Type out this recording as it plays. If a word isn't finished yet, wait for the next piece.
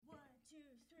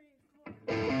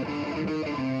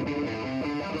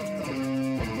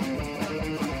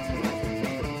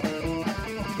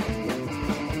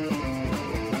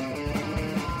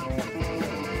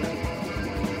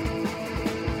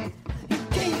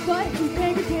But if you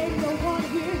can't contain, you don't want to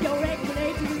hear your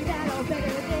explanation. That all better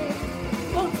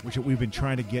than which we've been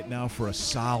trying to get now for a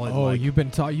solid. Oh, you've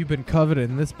been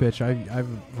coveting this bitch. I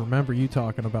remember you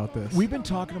talking about this. We've been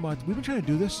trying to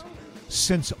do this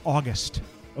since August.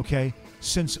 Okay,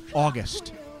 since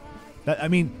August. I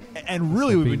mean, and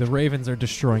really, the Ravens are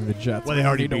destroying the Jets. Well, they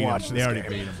already beat them. They already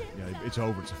beat them. Yeah, it's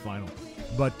over. It's a final.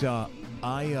 But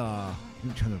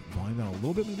you turn the volume down a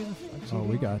little bit, maybe. Oh,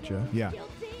 we got you. Yeah,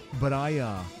 but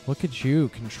look at you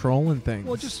controlling things.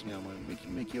 Well, just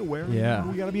make you aware. Yeah,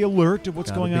 we got to be alert of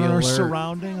what's going on in our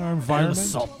surrounding, our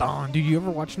environment. Dude, you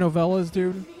ever watch novellas,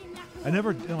 dude? I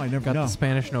never. Got the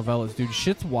Spanish novellas, dude.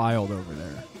 Shit's wild over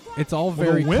there. It's all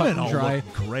very the women cut and dry. All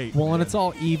look great. Well, man. and it's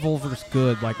all evil versus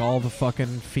good. Like all the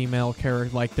fucking female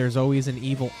characters. Like there's always an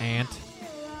evil aunt,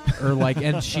 or like,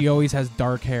 and she always has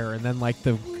dark hair. And then like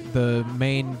the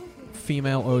main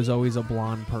female is always a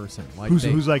blonde person. Like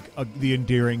who's like the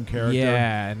endearing character.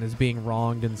 Yeah, and is being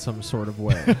wronged in some sort of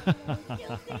way.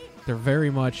 They're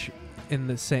very much in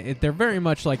the same. They're very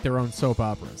much like their own soap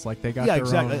operas. Like they got their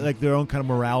exactly own, like their own kind of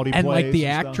morality. And plays like the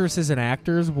and actresses and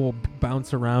actors will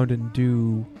bounce around and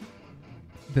do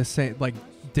the same, like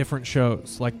different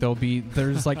shows. Like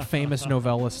there's like famous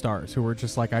novella stars who are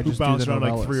just like I just do the around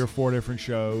novellas. like 3 or 4 different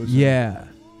shows. Yeah.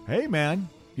 Hey man,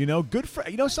 good for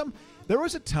There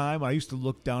was a time when I used to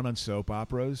look down on soap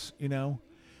operas,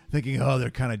 thinking, oh, they're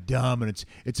kind of dumb and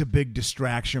it's a big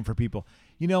distraction for people.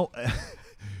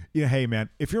 Hey man,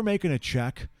 if you're making a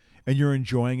check and you're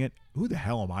enjoying it, who the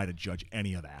hell am I to judge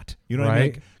any of that? You know what I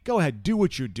mean? Go ahead, do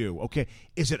what you do. Okay,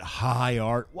 is it high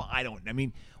art? Well,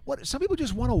 what some people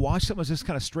just want to watch something that's just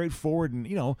kind of straightforward and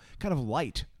kind of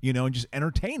light, and just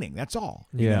entertaining. That's all.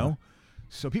 You know.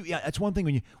 So people, that's one thing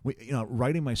when you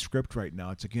writing my script right now.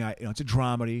 It's like it's a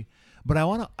dramedy, but I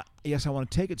want to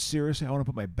take it seriously. I want to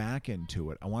put my back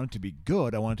into it. I want it to be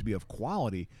good. I want it to be of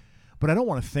quality, but I don't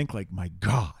want to think like, my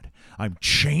God, I'm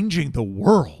changing the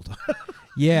world.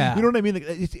 Yeah, you know what I mean.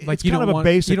 It's like kind of a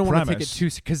basic you don't premise. want to take it too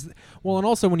because and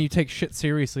also when you take shit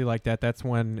seriously like that, that's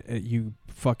when you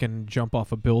fucking jump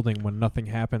off a building when nothing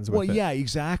happens with it. Well, yeah,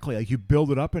 exactly. Like you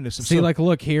build it up into some. See, like,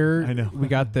 look here. I know. We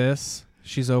got this.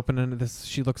 She's opening this.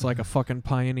 She looks like a fucking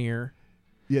pioneer.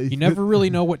 Yeah, you never really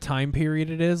know what time period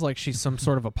it is. Like she's some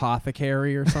sort of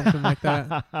apothecary or something like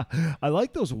that. I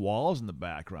like those walls in the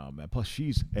background, man. Plus,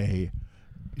 she's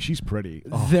pretty.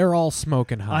 Oh. They're all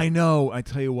smoking hot. I know. I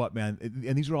tell you what, man.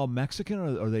 And these are all Mexican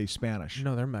or are they Spanish?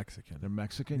 No, they're Mexican. They're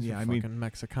Mexican? These are fucking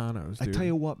Mexicanos, dude. I tell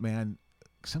you what, man.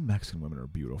 Some Mexican women are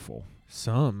beautiful.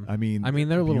 Some. I mean,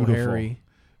 they're a little beautiful. hairy.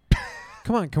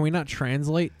 Come on, can we not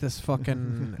translate this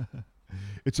fucking...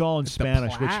 It's all in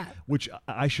Spanish, which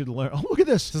I should learn. Oh, look at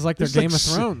this. This is like their Game of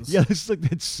Thrones. Yeah, this is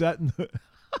like it's set in the...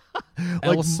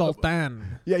 El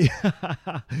Sultan. Yeah.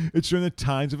 It's during the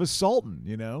times of a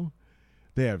sultan,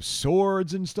 They have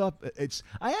swords and stuff.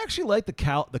 I actually like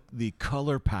the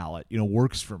color palette,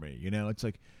 works for me. It's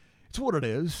like, it's what it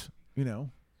is, Yeah,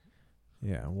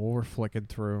 well, we're flicking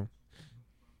through.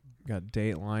 Got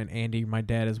Dateline. Andy, my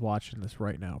dad is watching this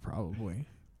right now, probably.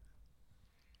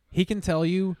 He can tell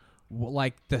you,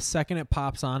 like, the second it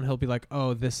pops on, he'll be like,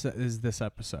 oh, this is this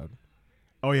episode.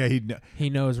 Oh, yeah. He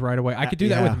knows right away. I could do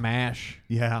that with MASH.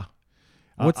 Yeah.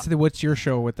 What's your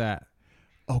show with that?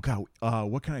 Oh, God.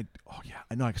 What can I... Oh, yeah.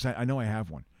 I know, because I know I have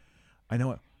one. I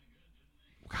know it.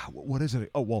 God, what is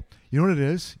it? Oh, well, you know what it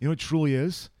is? You know what it truly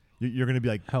is? You're going to be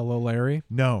like... Hello, Larry?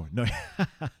 No.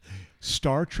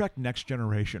 Star Trek Next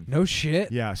Generation. No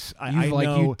shit? Yes. I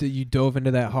know. You dove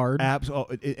into that hard?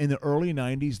 Absolutely. In the early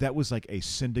 90s, that was like a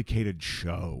syndicated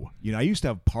show. I used to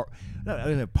have parties.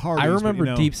 I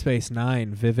remember Deep Space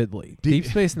Nine vividly. Deep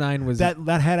Space Nine was... That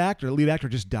lead actor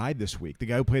just died this week. The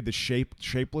guy who played the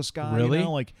shapeless guy.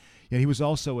 Really? He was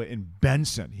also in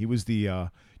Benson. He was the...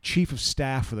 chief of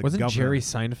staff for the governor. Wasn't Jerry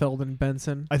Seinfeld in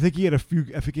Benson? I think he had a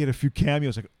few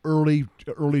cameos, like early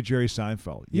Jerry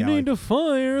Seinfeld. You need to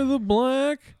fire the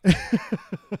black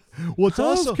well, it's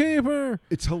housekeeper.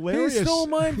 It's hilarious. He stole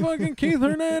my fucking Keith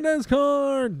Hernandez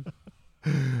card.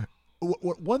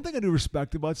 One thing I do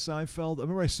respect about Seinfeld, I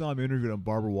remember I saw him interviewed on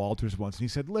Barbara Walters once, and he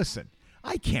said, "Listen,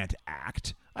 I can't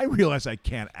act. I realize I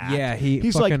can't act." Yeah,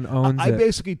 he's fucking like, owns I it.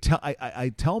 basically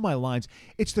I tell my lines.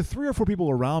 It's the 3 or 4 people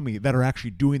around me that are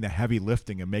actually doing the heavy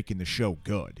lifting and making the show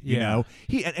good. You know,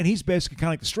 he's basically kind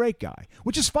of like the straight guy,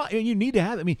 which is fine. And you need to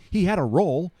have. I mean, he had a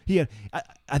role. He had.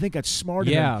 I think that's smart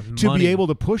of him to be able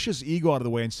to push his ego out of the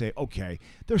way and say, "Okay,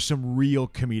 there's some real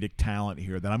comedic talent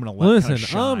here that I'm going to let." Listen, kind of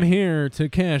shine. I'm here to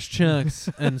cash checks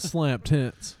and slap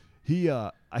tits.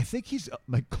 I think he's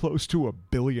like close to a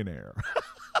billionaire.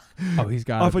 Oh, he's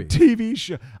got off a TV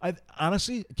show.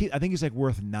 Honestly, I think he's like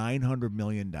worth $900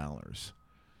 million.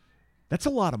 That's a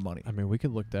lot of money. I mean, we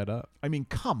could look that up. I mean,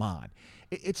 come on.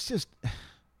 It's just.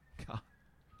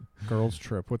 Girls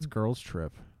Trip. What's Girls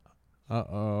Trip?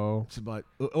 Uh-oh. It's about.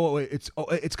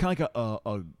 It's kind of like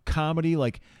a comedy,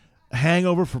 like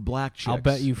Hangover for black chicks. I'll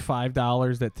bet you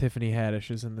 $5 that Tiffany Haddish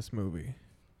is in this movie.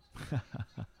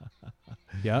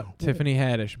 Yep, Tiffany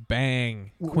Haddish,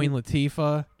 bang. Queen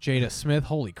Latifah, Jada Smith.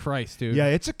 Holy Christ, dude. Yeah,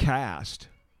 it's a cast.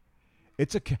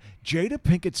 Jada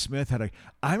Pinkett Smith had a.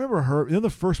 I remember her. You know the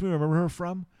first movie I remember her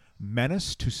from?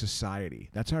 Menace to Society.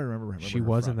 That's how I remember her. She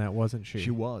was in that, wasn't she?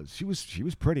 She was. She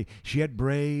was pretty. She had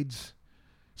braids.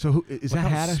 So who is Look that?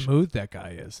 how Haddish? smooth that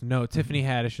guy is. No, Tiffany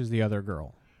Haddish is the other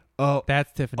girl. Oh,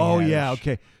 That's Tiffany oh Haddish. yeah.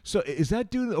 Okay. So is that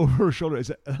dude over her shoulder?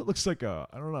 That looks like a.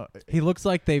 I don't know. He looks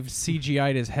like they've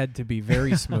CGI'd his head to be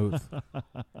very smooth.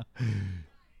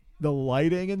 The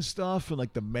lighting and stuff and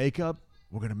like the makeup.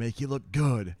 We're gonna make you look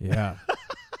good. Yeah.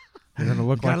 You're gonna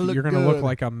look You gotta look good.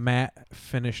 like a matte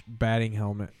finished batting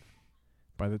helmet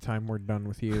by the time we're done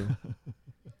with you.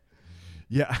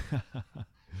 Yeah.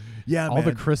 Yeah, All man.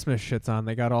 the Christmas shit's on.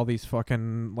 They got all these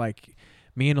fucking like.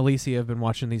 Me and Alicia have been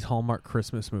watching these Hallmark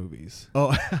Christmas movies.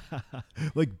 Oh,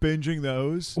 like binging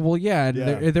those. Well, yeah, and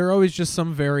Yeah. they're always just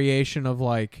some variation of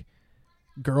like,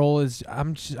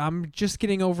 I'm just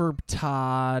getting over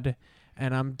Todd,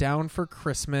 and I'm down for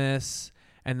Christmas,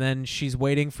 and then she's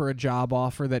waiting for a job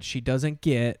offer that she doesn't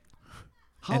get.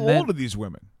 How And then- old are these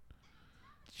women?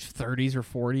 30s or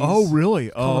 40s. Oh, really?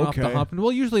 Coming Oh, off the okay. hump.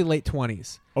 Well, usually late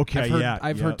 20s. Okay,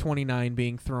 I've heard 29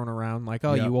 being thrown around like,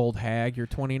 oh, Yep. you old hag, you're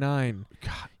 29.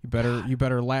 God, You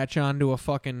better latch on to a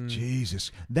fucking.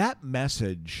 Jesus, that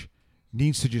message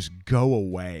needs to just go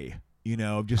away. You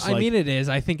know, just I like. mean, it is.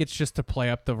 I think it's just to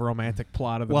play up the romantic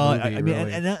plot of the well, movie. I mean,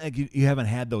 really. and that, like, you haven't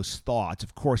had those thoughts.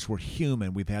 Of course, we're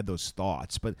human. We've had those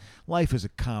thoughts, but life is a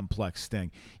complex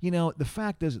thing. You know, the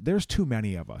fact is, there's too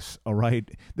many of us. All right,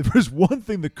 if there's one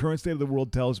thing the current state of the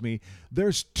world tells me,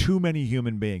 there's too many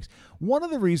human beings. One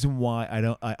of the reasons why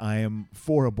I am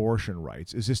for abortion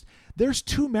rights is just there's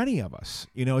too many of us.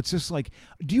 You know, it's just like,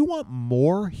 do you want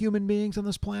more human beings on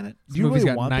this planet? Do This you movie's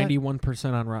really got want that?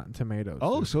 91% on Rotten Tomatoes.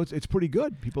 Oh, dude. so it's pretty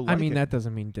good. People like I mean, it. that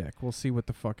doesn't mean dick. We'll see what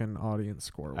the fucking audience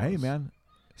score was. Hey, man,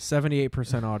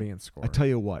 78% audience score. I tell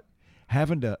you what,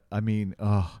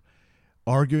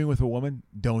 arguing with a woman,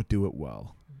 don't do it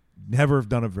well. Never have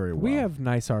done it very well. We have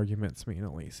nice arguments, me and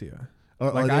Alicia.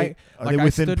 Are like they I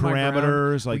within stood my ground.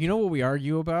 parameters? Like, You know what we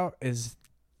argue about is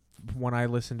when I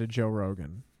listen to Joe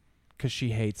Rogan because she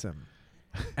hates him.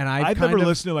 And I've never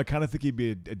listened to him. I kind of think he'd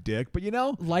be a dick, but you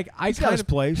know, Like I he's got kind his of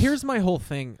place. Here's my whole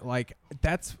thing. Like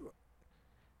that's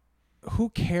who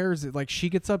cares? Like she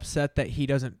gets upset that he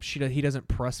doesn't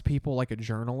press people like a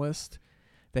journalist.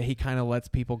 That he kind of lets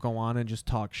people go on and just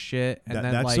talk shit, and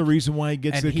then that's like the reason why he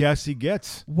gets and the he- guests he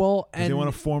gets. well, 'Cause and they want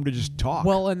to form to just talk.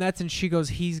 well, and she goes,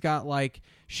 he's got like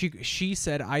she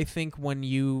said, I think when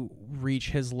you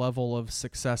reach his level of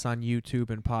success on YouTube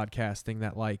and podcasting,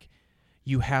 that like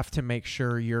you have to make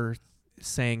sure you're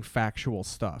saying factual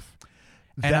stuff.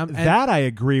 that I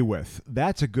agree with.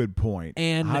 That's a good point.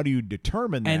 And- how do you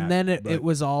determine that? And then But- it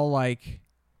was all like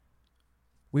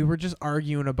we were just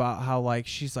arguing about how like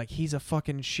she's like he's a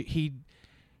fucking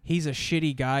he's a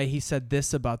shitty guy. He said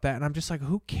this about that, and I'm just like,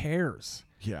 who cares?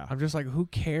 yeah. I'm just like, who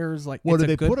cares? Like, Well, it's do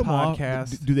they a good put him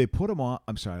podcast. on? Do they put him on?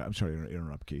 I'm sorry to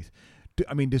interrupt, Keith.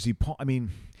 Does he? I mean,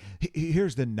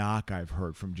 here's the knock I've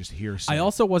heard from just hearsay. I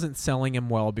also wasn't selling him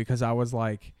well because I was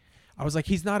like,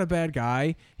 he's not a bad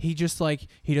guy. He just like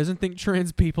he doesn't think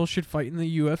trans people should fight in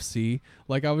the UFC.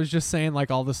 Like I was just saying like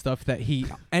all the stuff that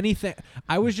anything.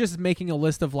 I was just making a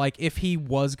list of like if he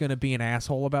was gonna be an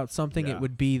asshole about something, Yeah. it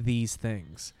would be these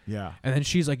things. Yeah. And then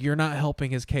she's like, "You're not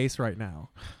helping his case right now."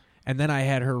 And then I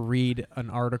had her read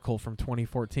an article from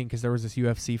 2014 because there was this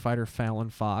UFC fighter Fallon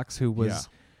Fox who was.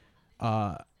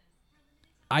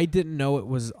 I didn't know it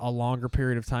was a longer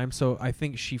period of time, so I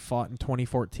think she fought in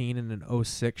 2014, and in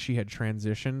 2006 she had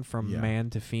transitioned from Yeah. man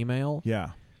to female.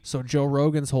 Yeah. So Joe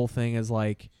Rogan's whole thing is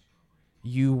like,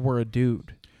 you were a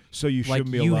dude. So you Like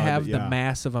shouldn't be you allowed. have to, the yeah.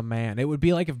 mass of a man. It would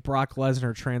be like if Brock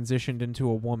Lesnar transitioned into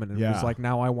a woman and Yeah. was like,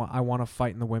 now I want to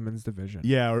fight in the women's division.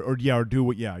 Yeah, or do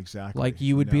what? Yeah, exactly. Like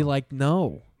you would be know. like,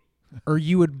 no. Or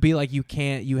you would be like, you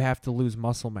can't. You have to lose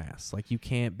muscle mass. Like you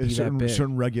can't be There's that big.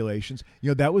 certain regulations.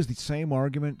 You know, that was the same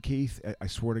argument, Keith. I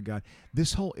swear to God,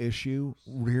 this whole issue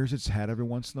rears its head every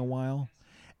once in a while,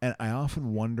 and I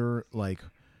often wonder, like,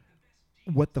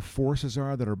 what the forces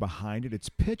are that are behind it. It's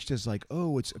pitched as like,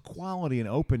 oh, it's equality and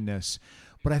openness.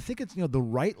 But I think it's, the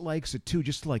right likes it too,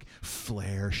 just to like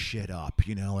flare shit up,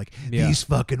 like Yeah. these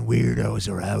fucking weirdos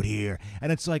are out here.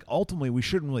 And it's like, ultimately, we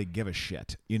shouldn't really give a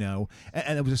shit, And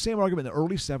it was the same argument in the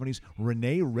early 70s.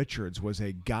 Renee Richards was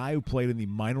a guy who played in the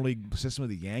minor league system of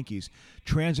the Yankees,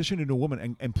 transitioned into a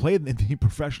woman and played in the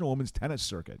professional women's tennis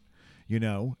circuit.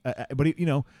 But he,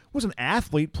 was an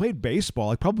athlete, played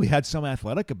baseball. He probably had some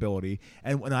athletic ability,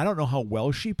 and I don't know how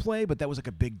well she played, but that was like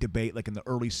a big debate, like in the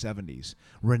early 70s.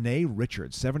 Renee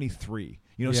Richards, 73.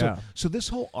 Yeah. So this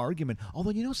whole argument,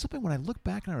 although something, when I look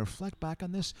back and I reflect back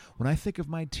on this, when I think of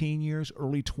my teen years,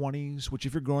 early 20s, which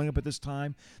if you're growing up at this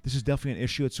time, this is definitely an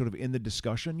issue. It's sort of in the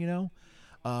discussion.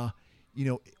 When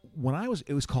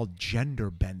it was called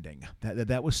gender bending.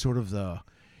 That was sort of the.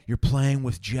 You're playing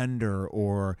with gender,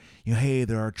 or hey,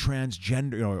 there are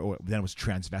transgender, or then it was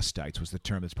transvestites was the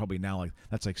term. That's probably now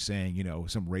that's like saying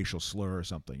some racial slur or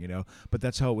something, But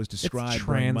that's how it was described. It's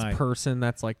trans person.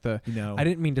 That's like the. I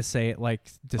didn't mean to say it like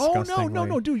disgustingly. Oh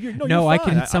no, dude, you're no. You're I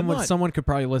fine. can. Someone could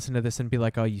probably listen to this and be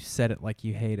like, "Oh, you said it like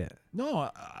you hate it." No,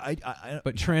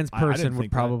 But trans I didn't person would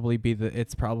think that. probably be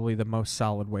it's probably the most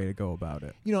solid way to go about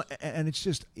it. And it's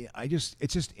just,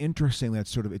 it's just interesting that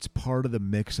sort of it's part of the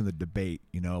mix and the debate,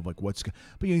 of like what's.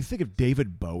 But you think of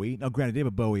David Bowie. Now, granted,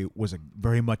 David Bowie was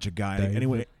very much a guy.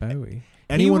 David Bowie.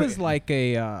 Anyone, he was like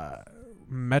a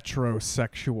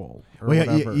metrosexual or well,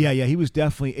 whatever. Yeah. He was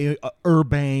definitely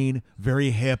urbane,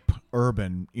 very hip,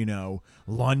 urban.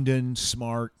 London,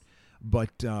 smart,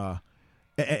 but.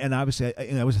 And obviously,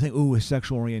 I was thinking, his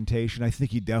sexual orientation. I think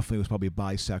he definitely was probably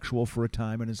bisexual for a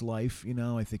time in his life.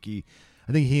 I think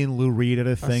he and Lou Reed had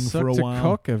a thing for a while.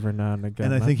 Cook every now and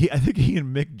again. And I think he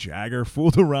and Mick Jagger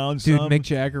fooled around. Dude, some. Mick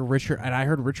Jagger, and I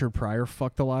heard Richard Pryor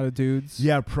fucked a lot of dudes.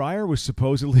 Yeah, Pryor was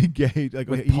supposedly gay, like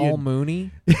with Paul Mooney.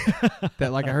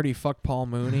 I heard he fucked Paul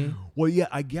Mooney. Well, yeah,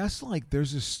 I guess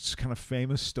there's this kind of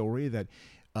famous story that.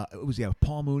 It was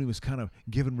Paul Mooney was kind of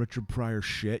giving Richard Pryor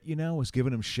shit, was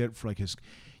giving him shit for like his,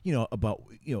 about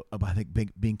I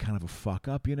think being kind of a fuck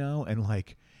up, and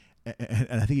like, and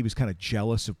I think he was kind of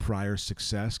jealous of Pryor's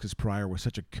success because Pryor was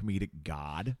such a comedic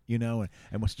god, and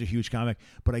was such a huge comic.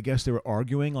 But I guess they were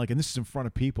arguing, and this is in front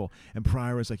of people, and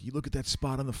Pryor was like, "You look at that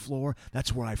spot on the floor,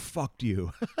 that's where I fucked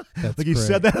you." That's like he great.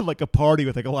 said that at like a party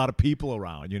with like a lot of people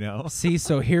around, See,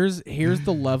 so here's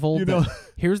the level.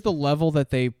 Here's the level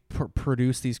that they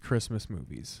produce these Christmas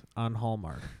movies on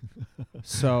Hallmark.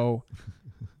 So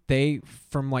they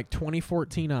from like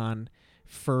 2014 on.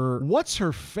 For what's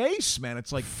her face, man?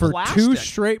 It's like for plastic. 2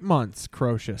 straight months,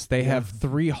 Crocious. They have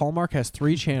 3. Hallmark has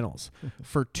 3 channels.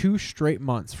 For 2 straight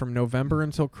months, from November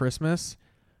until Christmas,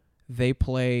 they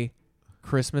play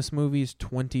Christmas movies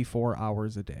 24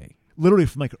 hours a day. Literally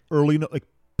from like early, like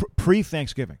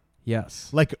pre-Thanksgiving. Yes.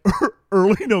 Like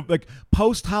early, like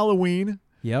post Halloween.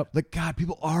 Yep. Like God,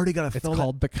 people already got to It's fill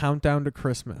called The Countdown to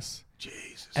Christmas.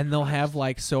 Jesus. And they'll have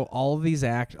all of these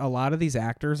a lot of these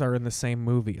actors are in the same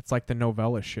movie. It's like the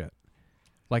novella shit.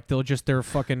 Like they're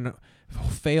fucking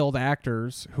failed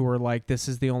actors who are like, this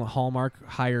is the only Hallmark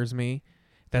hires me.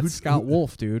 That's Scott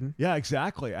Wolf, dude. Yeah,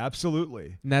 exactly.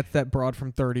 Absolutely. And that's that broad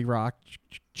from 30 Rock,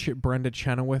 Brenda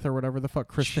Chenoweth or whatever the fuck,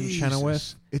 Kristen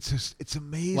Chenoweth. It's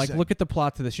amazing. Like, look at the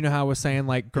plot to this. You know how I was saying,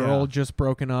 like, girl just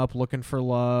broken up, looking for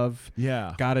love.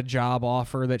 Yeah. Got a job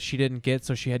offer that she didn't get,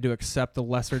 so she had to accept the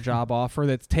lesser job offer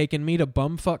that's taken me to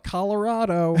bumfuck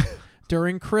Colorado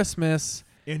during Christmas.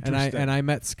 Interesting. And I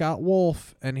met Scott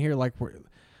Wolf, and here, like,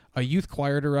 a youth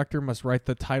choir director must write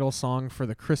the title song for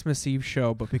the Christmas Eve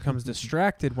show, but becomes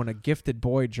distracted when a gifted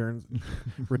boy joins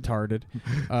her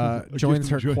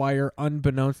choir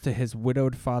unbeknownst to his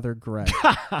widowed father, Greg.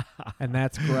 And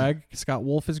that's Greg. Scott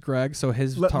Wolf is Greg, so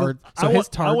his tard I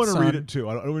want to son. read it too.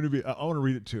 I want to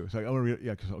read it too. So I want to read it.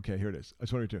 Yeah, okay, here it is. I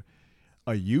just want to read it too.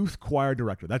 A youth choir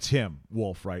director. That's him,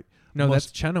 Wolf, right? No,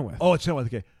 that's Chenoweth. Oh, it's Chenoweth.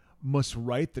 Okay. Must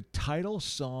write the title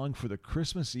song for the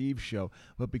Christmas Eve show,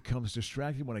 but becomes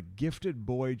distracted when a gifted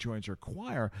boy joins her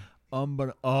choir. So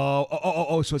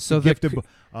it's the gifted boy.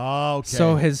 Oh, okay.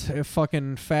 So his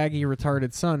fucking faggy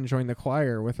retarded son joined the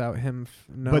choir without him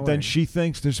knowing. But then she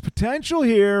thinks there's potential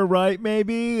here, right?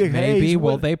 Maybe. Hey,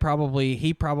 well,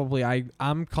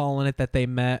 I'm calling it that they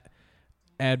met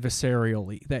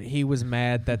adversarially, that he was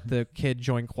mad that the kid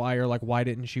joined choir. Like, why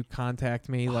didn't you contact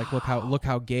me? Like, look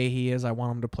how gay he is. I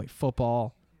want him to play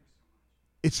football.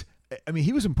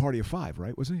 He was in Party of Five,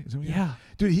 right? Wasn't he? Yeah,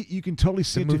 dude. You can totally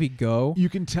see the movie Go. You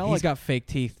can tell he's got fake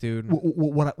teeth, dude.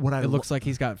 It looks like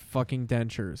he's got fucking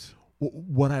dentures.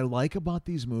 What I like about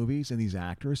these movies and these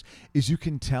actors is you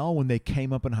can tell when they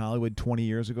came up in Hollywood 20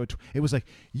 years ago. It was like,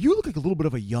 you look like a little bit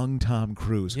of a young Tom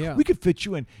Cruise. Yeah. We could fit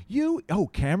you in.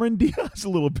 Cameron Diaz a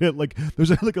little bit. Like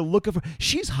there's like a look of her.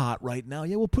 She's hot right now.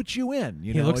 Yeah, we'll put you in.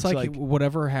 He know, looks it's like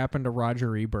whatever happened to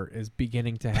Roger Ebert is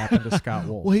beginning to happen to Scott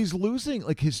Wolf. Well, he's losing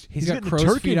like he's got getting a crow's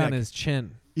turkey feet neck. on his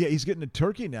chin. Yeah, he's getting a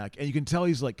turkey neck, and you can tell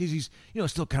he's like, 'cause he's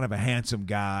still kind of a handsome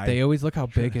guy. They always look how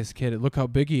big his kid. Look how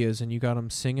big he is, and you got him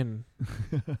singing.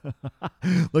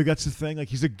 Like that's the thing. Like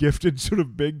he's a gifted sort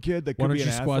of big kid that could Why don't be you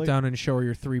an squat athlete. down and show her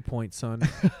your 3-point, son?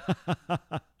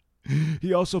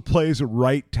 He also plays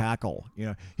right tackle.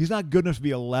 He's not good enough to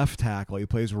be a left tackle. He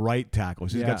plays right tackle.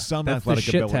 So he's got some that's athletic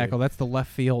the shit ability. tackle. That's the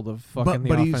left field of fucking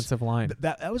But the he's- offensive line.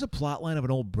 That was a plot line of an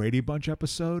old Brady Bunch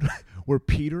episode where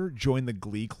Peter joined the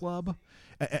Glee Club.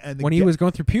 And the When he was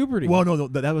going through puberty. Well, no,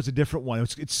 that was a different one.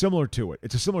 It's similar to it.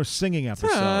 It's a similar singing episode.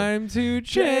 Time to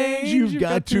change. You've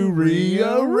got to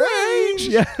rearrange.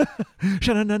 Yeah.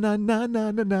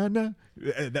 Sha-na-na-na-na-na-na-na.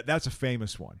 That's a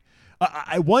famous one.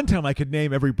 One time I could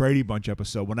name every Brady Bunch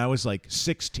episode when I was like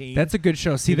 16. That's a good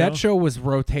show. See, that show was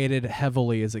rotated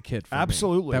heavily as a kid for me.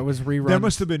 Absolutely. That was rerun. There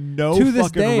must have been no To this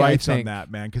fucking day, I rights on think.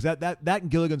 that, man. Because that and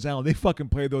Gilligan's Island, they fucking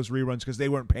played those reruns because they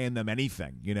weren't paying them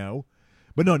anything,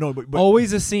 But no. But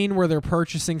Always a scene where they're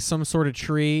purchasing some sort of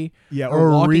tree, Yeah, or or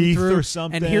a walking wreath through. or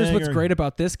something, And here's what's or- great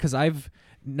about this, because I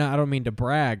don't mean to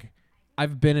brag,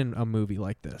 I've been in a movie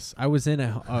like this. I was in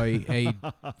a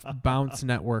Bounce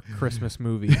Network Christmas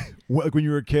movie. like when you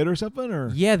were a kid or something, or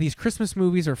Yeah, these Christmas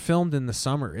movies are filmed in the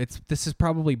summer. This is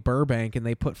probably Burbank, and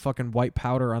they put fucking white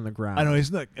powder on the ground. I know,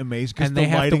 isn't that amazing? Because And the they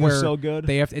have to lighting wear. is so good.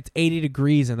 It's 80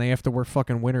 degrees, and they have to wear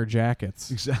fucking winter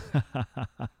jackets.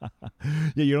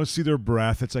 Yeah, you don't see their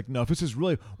breath. It's like, no, if this is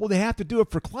really they have to do it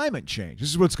for climate change. This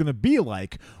is what it's going to be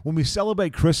like when we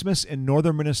celebrate Christmas in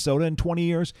northern Minnesota in 20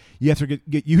 years. You have to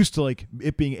get used to like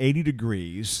it being 80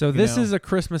 degrees. So this is a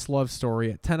Christmas love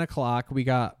story. At 10 o'clock, we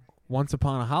got Once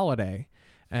Upon a Holiday.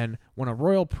 And when a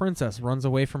royal princess runs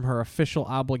away from her official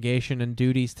obligation and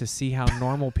duties to see how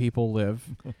normal people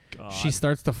live, she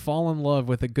starts to fall in love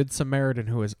with a good Samaritan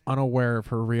who is unaware of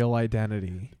her real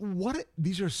identity.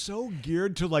 These are so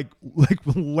geared to like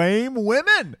lame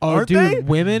women. Oh, aren't dude, they?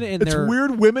 women in It's their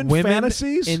weird women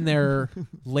fantasies in their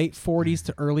late 40s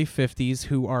to early 50s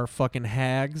who are fucking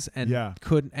hags and Yeah.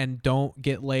 don't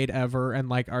get laid ever and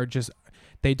like are just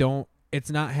it's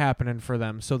not happening for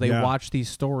them. So they Yeah. watch these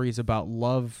stories about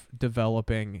love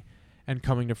developing and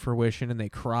coming to fruition, and they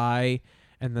cry,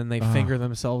 and then they finger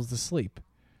themselves to sleep.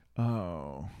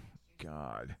 Oh,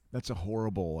 God, that's a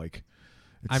horrible like.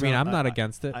 I'm not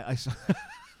against it.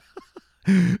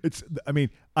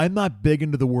 I'm not big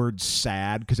into the word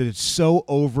sad because it's so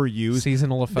overused.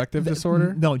 Seasonal affective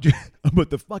disorder? No, but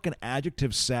the fucking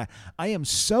adjective sad. I am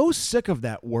so sick of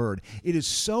that word. It is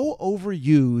so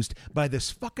overused by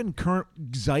this fucking current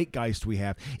zeitgeist we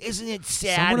have. Isn't it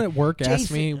sad? Someone at work asked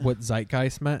Jason- me what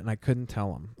zeitgeist meant, and I couldn't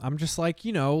tell him. I'm just like,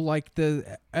 like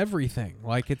the everything.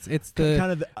 Like it's the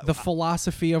Kind of the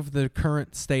philosophy of the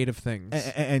current state of things.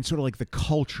 and sort of like the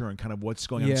culture and kind of what's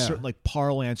going on, Yeah. certain like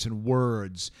parlance and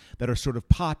words that are sort of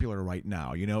popular right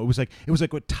now. It was like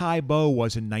what Tybo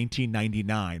was in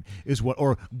 1999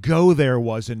 or Go There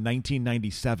was in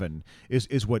 1997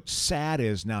 is what sad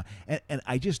is now. And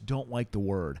I just don't like the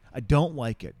word. I don't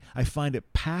like it. I find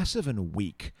it passive and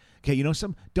weak. Okay,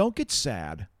 don't get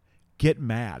sad. Get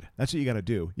mad. That's what you got to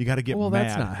do. You got to get mad.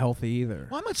 That's not healthy either.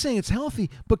 Well, I'm not saying it's healthy,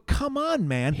 but come on,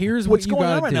 man. Here's what's what you going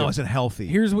on gotta right now do. isn't healthy.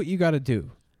 Here's what you got to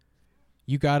do.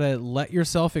 You got to let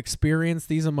yourself experience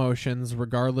these emotions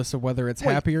regardless of whether it's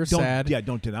happy or sad. Yeah,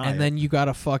 don't deny it. And then you got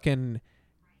to fucking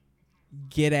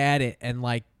get at it and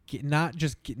like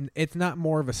it's not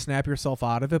more of a snap yourself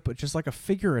out of it, but just like a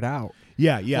figure it out.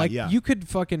 Yeah. You could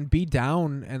fucking be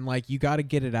down and like you got to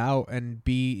get it out and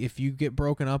if you get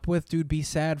broken up with, dude, be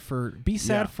sad for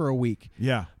a week.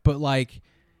 Yeah. But like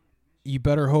you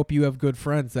better hope you have good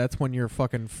friends. That's when your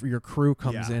crew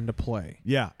comes into play.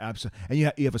 Yeah, absolutely. And you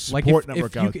have a Like support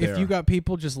network out there. if you got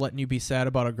people just letting you be sad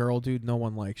about a girl, dude, no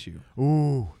one likes you.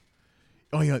 Ooh.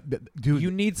 Oh yeah, dude. You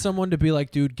need someone to be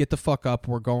like, dude, get the fuck up.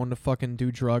 We're going to fucking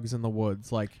do drugs in the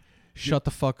woods. Like, shut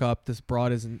the fuck up. This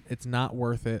broad it's not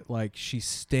worth it. Like, she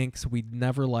stinks. We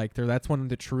never liked her. That's when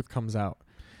the truth comes out.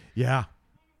 Yeah.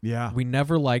 Yeah. We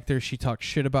never liked her. She talked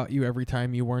shit about you every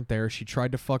time you weren't there. She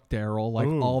tried to fuck Daryl. Like,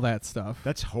 Ooh. all that stuff.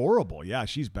 That's horrible. Yeah,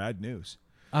 she's bad news.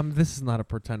 This is not a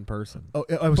pretend person. Oh,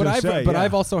 I was going to say. But yeah.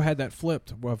 I've also had that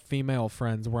flipped with female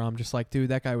friends where I'm just like, dude,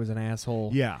 that guy was an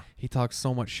asshole. Yeah. He talks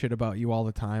so much shit about you all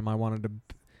the time. I wanted to.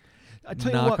 I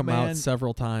tell you knock what, him man. out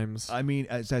several times. I mean,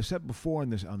 as I've said before on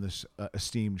this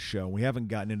esteemed show, we haven't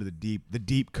gotten into the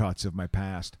deep cuts of my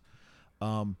past.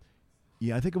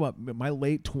 Yeah, I think about my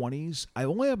late 20s. I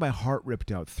only had my heart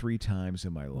ripped out 3 times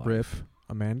in my life. Rip.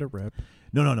 Amanda Rip.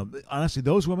 No. Honestly,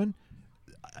 those women,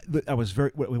 I was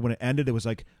when it ended, it was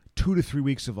like 2 to 3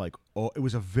 weeks of like, it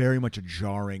was very much a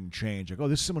jarring change. Like,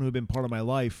 this is someone who had been part of my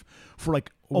life for like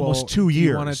almost 2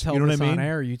 years. You want to tell you know this what I mean? on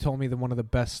air? You told me one of the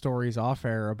best stories off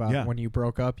air about when you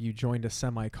broke up, you joined a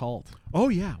semi-cult. Oh,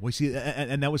 yeah. Well, see,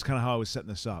 and that was kind of how I was setting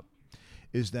this up,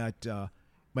 is that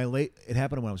it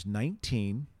happened when I was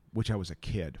 19, which I was a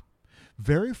kid.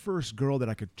 Very first girl that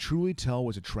I could truly tell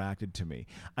was attracted to me.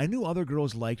 I knew other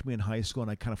girls liked me in high school,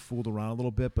 and I kind of fooled around a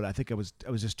little bit, but I think I was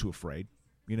just too afraid.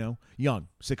 You know, young,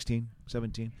 16,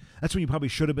 17. That's when you probably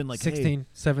should have been like 16, hey,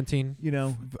 17. You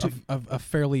know, a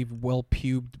fairly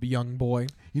well-pubed young boy.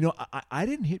 You know, I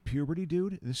didn't hit puberty,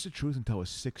 dude. This is the truth, until I was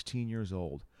 16 years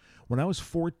old. When I was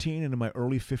 14 and in my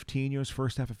early 15 years,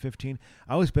 first half of 15,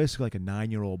 I was basically like a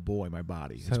 9-year-old boy in my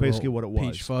body. It's basically what it was.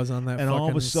 Peach fuzz on that, and all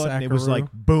of a sudden, it was like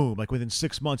boom. Like within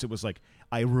 6 months, it was like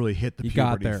I really hit the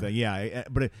puberty thing. Yeah,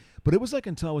 but it was like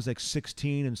until I was like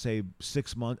 16 and say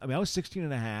 6 months. I mean, I was 16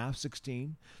 and a half,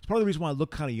 16. It's part of the reason why I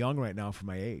look kind of young right now for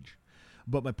my age.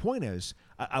 But my point is,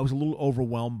 I was a little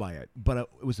overwhelmed by it. But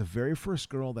it was the very first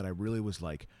girl that I really was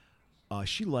like,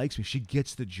 she likes me. She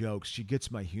gets the jokes. She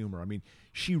gets my humor. I mean,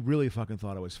 she really fucking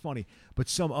thought it was funny. But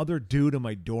some other dude on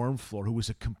my dorm floor who was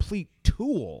a complete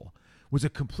tool,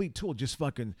 just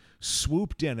fucking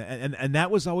swooped in. And that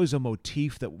was always a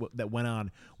motif that went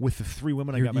on with the 3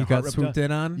 women I got my heart ripped swooped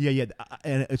in on? Yeah.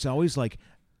 And it's always like,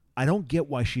 I don't get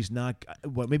why she's not.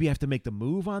 Maybe I have to make the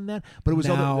move on that. But it was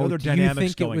other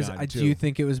dynamics going on, too. Do you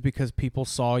think it was because people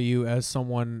saw you as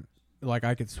someone, like,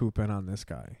 I could swoop in on this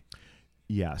guy?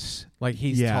 Yes. Like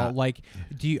he's tall. Like,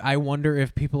 I wonder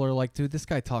if people are like, dude, this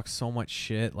guy talks so much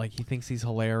shit. Like he thinks he's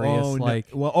hilarious. Oh,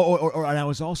 like, no. Well, and I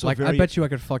was also like, I bet you I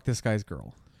could fuck this guy's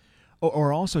girl.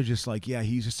 Or also just like,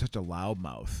 he's just such a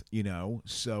loudmouth, you know.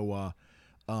 So,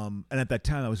 and at that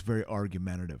time I was very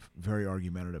argumentative.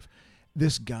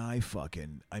 This guy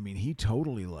fucking, I mean, he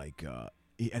totally like,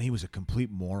 and he was a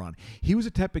complete moron. He was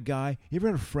the type of guy. You ever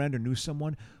had a friend or knew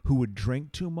someone who would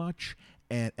drink too much?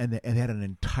 And had an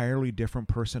entirely different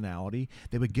personality.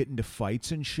 They would get into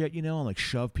fights and shit, you know, and like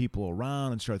shove people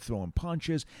around and start throwing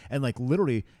punches. And like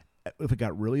literally, if it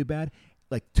got really bad,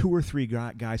 like 2 or 3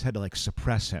 guys had to like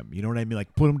suppress him. You know what I mean?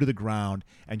 Like put him to the ground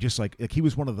and just like he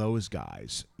was one of those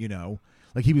guys, you know,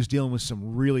 like he was dealing with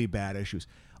some really bad issues.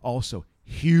 Also,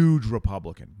 huge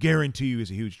Republican. Guarantee you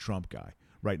he's a huge Trump guy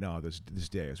right now, this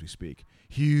day as we speak.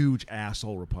 Huge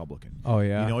asshole Republican. Oh,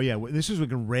 yeah. You know, this is like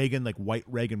Reagan, like white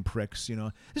Reagan pricks, you know.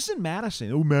 This is in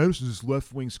Madison. Oh, Madison's this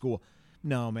left-wing school.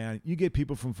 No, man, you get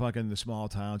people from fucking the small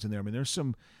towns in there. I mean, there's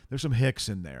some hicks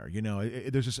in there, you know.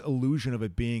 There's this illusion of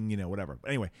it being, you know, whatever. But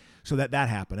anyway, so that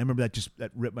happened. I remember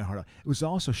that ripped my heart out. It was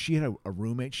also, she had a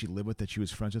roommate she lived with that she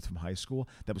was friends with from high school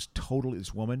that was totally,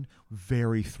 this woman,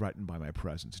 very threatened by my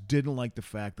presence. Didn't like the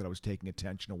fact that I was taking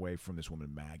attention away from this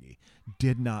woman, Maggie.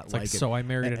 Did not like it. So I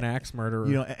married an axe murderer.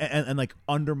 You know, and like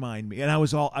undermined me. And I was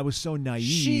so naive.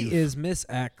 She is Miss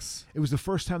X. It was the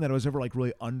first time that I was ever like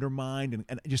really undermined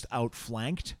and just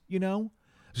outflanked, you know?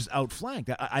 Just outflanked.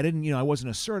 I didn't, you know, I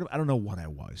wasn't assertive. I don't know what I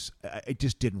was. It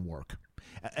just didn't work.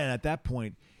 And at that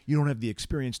point, you don't have the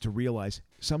experience to realize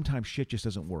sometimes shit just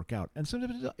doesn't work out. And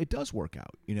sometimes it does work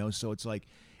out, you know? So it's like,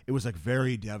 it was like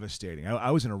very devastating.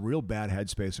 I was in a real bad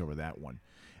headspace over that one.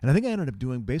 And I think I ended up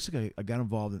doing, basically, I got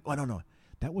involved in, I don't know,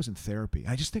 that wasn't therapy.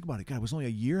 I just think about it, God, it was only a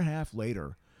year and a half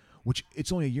later, which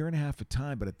it's only a year and a half of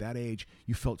time, but at that age,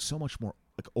 you felt so much more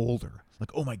like older.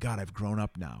 Like, oh my God, I've grown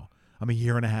up now. I'm a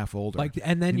year and a half older. Like,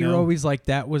 and then you're always like,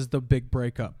 that was the big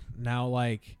breakup. Now,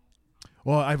 like,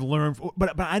 well, I've learned,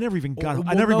 but I never even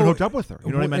I never even hooked up with her.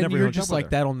 You know what I mean? I never you're hooked just up with like, her.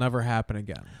 that'll never happen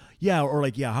again. Yeah, or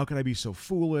like, how could I be so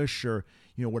foolish, or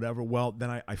you know, whatever. Well,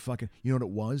 then I fucking, you know what it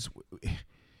was?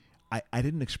 I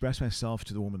didn't express myself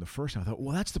to the woman the first time. I thought,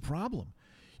 well, that's the problem.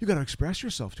 You got to express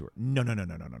yourself to her. No.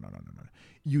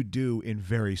 You do in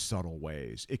very subtle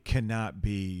ways. It cannot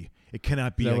be. Is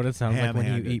that like what it sounds like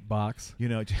when you eat box? You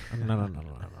know. No.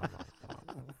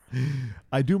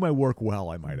 I do my work well,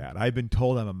 I might add. I've been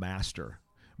told I'm a master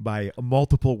by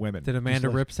multiple women. Did Amanda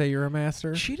Rip say you're a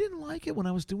master? She didn't like it when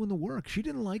I was doing the work. She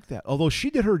didn't like that. Although she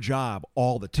did her job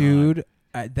all the time. Dude,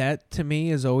 that to me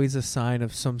is always a sign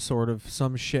of some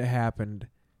shit happened.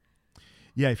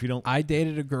 Yeah, if you don't. I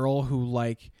dated a girl who,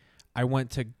 like, I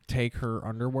went to take her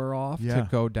underwear off to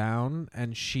go down,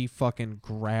 and she fucking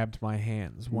grabbed my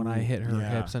hands when I hit her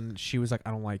hips, and she was like,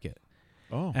 I don't like it.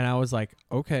 Oh. And I was like,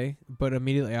 okay. But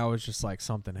immediately I was just like,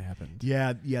 something happened.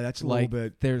 Yeah, that's a Like, little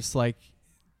bit there's like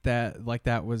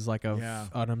that was like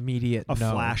an immediate a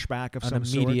no. flashback of An some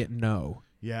sort. immediate no.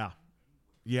 Yeah,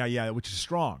 which is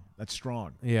strong. That's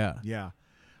strong. Yeah. Yeah.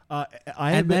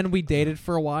 And then we dated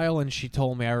for a while, and she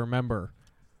told me, I remember,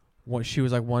 what she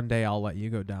was like, one day I'll let you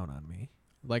go down on me.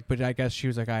 Like, but I guess she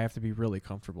was like, I have to be really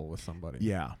comfortable with somebody.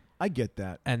 Yeah, I get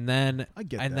that. And then, I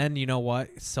get and that. then you know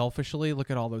what? Selfishly, look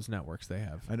at all those networks they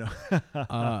have. I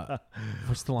know.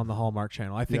 We're still on the Hallmark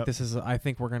channel. I think Yep. I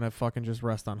think we're gonna fucking just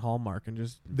rest on Hallmark and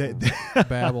just They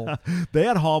babble. They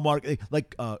had Hallmark,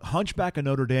 like Hunchback of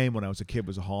Notre Dame when I was a kid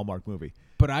was a Hallmark movie.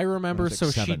 But I remember, I was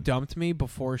like so she 7. dumped me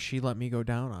before she let me go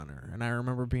down on her, and I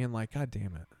remember being like, God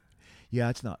damn it. Yeah,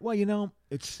 it's not. Well,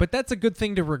 it's. But that's a good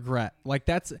thing to regret. Like,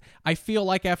 I feel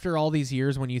like after all these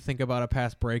years, when you think about a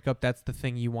past breakup, that's the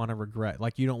thing you want to regret.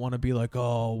 Like, you don't want to be like,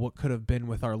 oh, what could have been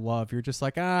with our love? You're just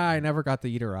like, I never got to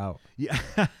eat her out. Yeah,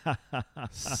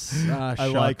 I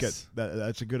like it.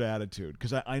 That's a good attitude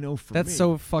because I know for That's me,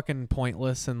 so fucking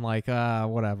pointless and like,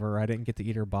 whatever. I didn't get to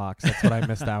eat her box. That's what I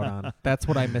missed out on. That's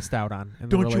what I missed out on in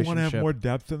the Don't you relationship. want to have more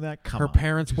depth than that? Come Her on.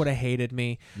 parents would have hated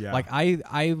me. Yeah. Like,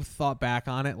 I thought back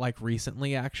on it like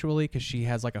recently, actually, because she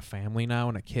has like a family now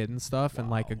and a kid and stuff and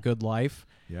like a good life.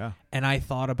 Yeah. And I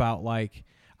thought about like,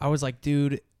 I was like,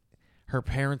 dude, her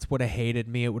parents would have hated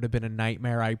me. It would have been a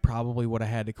nightmare. I probably would have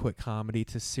had to quit comedy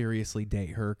to seriously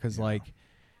date her because like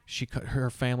her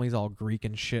family's all Greek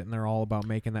and shit, and they're all about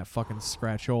making that fucking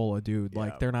scratchola, dude.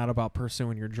 Like, they're not about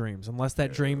pursuing your dreams unless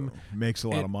that dream makes a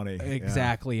lot of money.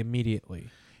 Exactly, immediately.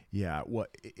 Yeah.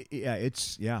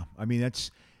 It's I mean, that's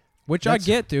I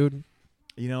get, dude.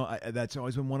 That's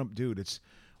always been one of, dude. It's,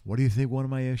 what do you think one of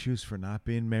my issues for not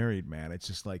being married, man? It's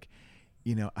just like,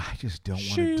 I just don't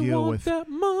want to deal with that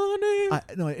money.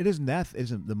 No, it isn't that.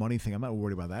 Isn't the money thing? I'm not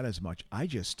worried about that as much.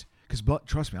 But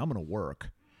trust me, I'm going to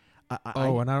work. And I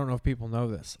don't know if people know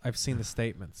this. I've seen the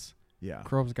statements. Yeah,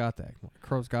 Crowe's got that.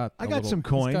 Crowe's got. I got some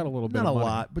coin. He's got a little bit. Not of a money.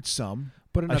 lot, but some.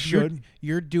 But I enough. should.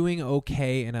 You're doing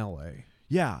okay in LA.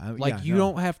 Yeah, You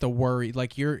don't have to worry.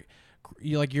 Like you're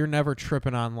never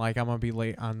tripping on like, I'm gonna be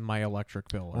late on my electric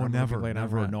bill. Or Oh, I'm gonna be never. late on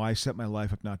rent. No, I set my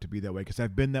life up not to be that way because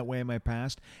I've been that way in my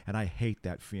past, and I hate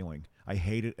that feeling. I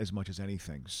hate it as much as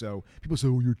anything. So people say,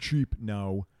 "Oh, you're cheap."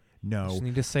 No. You just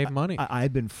need to save money.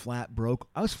 I've been flat broke.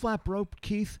 I was flat broke,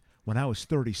 Keith, when I was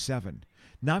 37.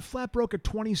 Not flat broke at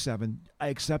 27. I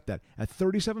accept that. At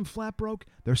 37, flat broke.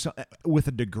 There's some, with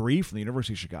a degree from the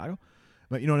University of Chicago.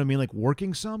 But you know what I mean? Like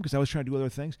working some because I was trying to do other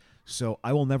things. So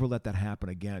I will never let that happen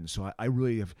again. So I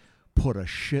really have put a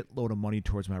shitload of money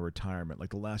towards my retirement. Like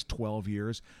the last 12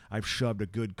 years, I've shoved a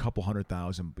good couple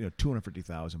 $100,000,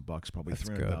 $250,000, probably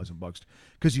 $300,000,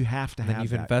 because you have to and have then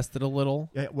you've that. invested a little.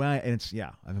 Yeah, well, and it's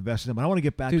I've invested in. But I want to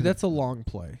get back. Dude, to that's a long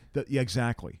play. yeah,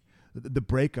 exactly. The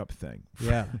breakup thing.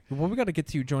 Yeah. Well, we got to get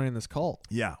to you joining this cult.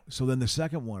 Yeah. So then the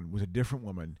second one was a different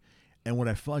woman. And what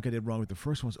I felt like I did wrong with the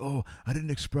first one was, I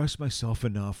didn't express myself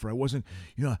enough, or I wasn't,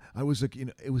 I was like,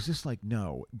 it was just like,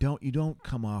 no, you don't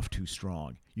come off too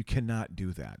strong. You cannot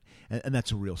do that. And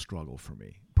that's a real struggle for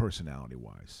me,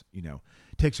 personality-wise. It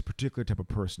takes a particular type of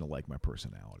person to like my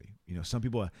personality. Some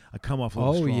people, I come off a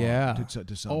little strong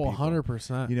to some people.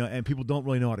 100%. And people don't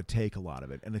really know how to take a lot of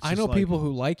it. And it's I just know like, people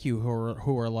who like you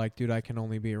who are like, dude, I can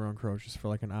only be around Crow just for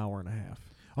like an hour and a half.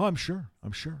 Oh, I'm sure.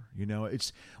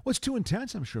 It's too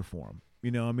intense, I'm sure, for him.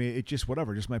 I mean, it's just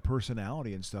whatever, just my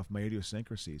personality and stuff, my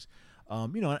idiosyncrasies.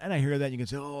 And I hear that and you can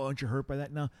say, aren't you hurt by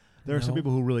that? No, there are some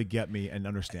people who really get me and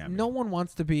understand me. No one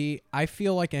wants to be, I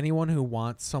feel like anyone who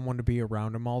wants someone to be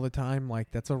around him all the time,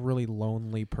 like that's a really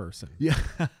lonely person. Yeah.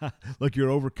 Like you're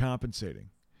overcompensating.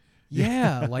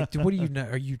 Yeah. Like, what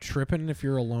are you tripping if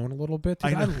you're alone a little bit?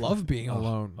 Dude, I love being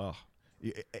alone.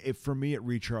 For me, it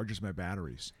recharges my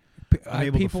batteries. I'm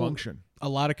able to function. A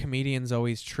lot of comedians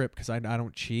always trip because I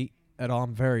don't cheat at all.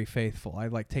 I'm very faithful. I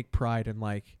like take pride in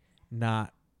like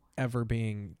not ever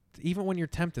being, even when you're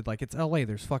tempted. Like it's LA,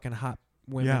 there's fucking hot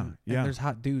women and there's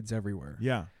hot dudes everywhere.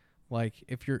 Yeah. Like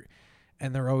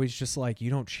and they're always just like, you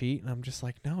don't cheat, and I'm just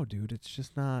like, no, dude, it's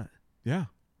just not. Yeah.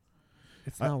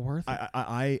 It's not worth it.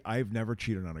 I've never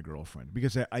cheated on a girlfriend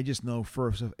because I just know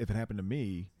first if it happened to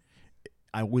me,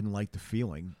 I wouldn't like the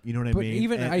feeling. You know what I mean?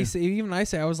 Even I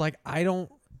say I was like, I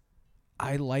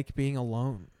like being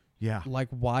alone. Yeah. Like,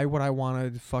 why would I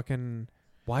want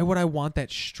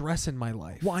that stress in my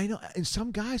life? Well, I know. And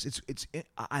some guys,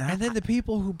 and then the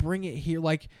people who bring it here,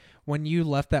 like when you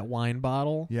left that wine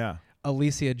bottle. Yeah.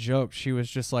 Alicia joked. She was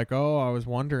just like, "Oh, I was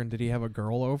wondering, did he have a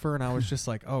girl over?" And I was just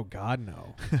like, "Oh God,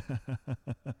 no."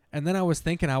 And then I was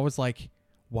thinking, I was like,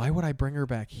 why would I bring her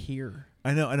back here?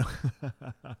 I know.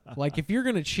 Like, if you're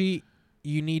gonna cheat,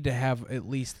 you need to have at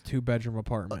least a 2-bedroom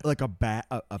apartment. Like a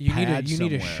you need pad you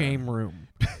need a somewhere. shame room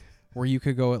where you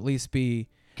could go at least be.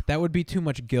 That would be too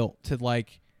much guilt to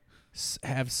like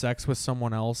have sex with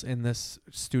someone else in this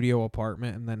studio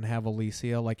apartment and then have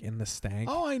Alicia like in the stank.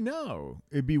 Oh, I know.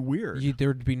 It'd be weird.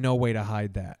 There'd be no way to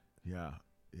hide that. Yeah.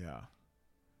 Yeah.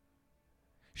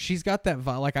 She's got that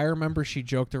vibe. Like I remember she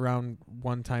joked around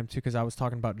one time too because I was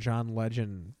talking about John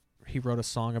Legend. He wrote a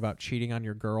song about cheating on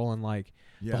your girl, and like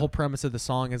Yeah. the whole premise of the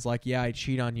song is like, yeah, I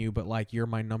cheat on you, but like you're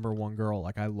my number one girl.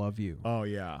 Like I love you. Oh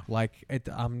yeah. Like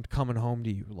I'm coming home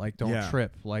to you. Like don't Yeah.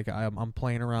 trip. Like I'm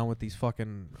playing around with these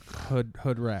fucking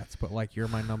hood rats, but like you're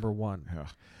my number one. Yeah.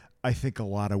 I think a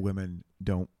lot of women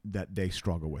they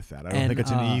struggle with that. I don't And, think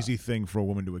it's an easy thing for a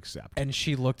woman to accept. And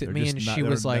she looked at They're me just and not- she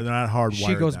was they're like, not hardwired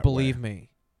she goes, that believe way. me.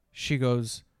 She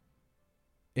goes,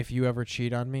 if you ever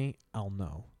cheat on me, I'll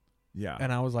know. Yeah.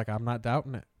 And I was like, I'm not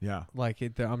doubting it. Yeah. Like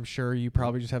I'm sure you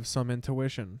probably just have some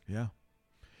intuition. Yeah.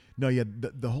 No, yeah,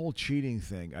 the whole cheating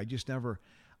thing, I just never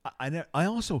I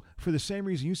also, for the same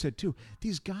reason you said too,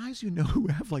 these guys who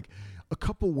have like a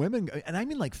couple women, and I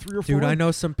mean like 3 or 4. Dude, I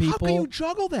know some people. How can you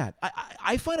juggle that?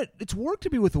 I find it's work to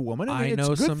be with a woman. I mean,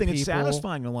 know it's a good some thing. It's people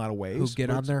satisfying in a lot of ways. who get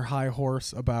but on their high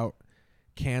horse about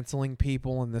canceling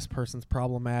people and this person's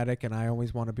problematic, and I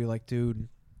always want to be like, dude,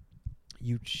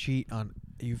 you've cheated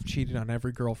on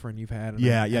every girlfriend you've had. And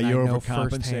Yeah, and you're I know overcompensating.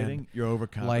 firsthand. You're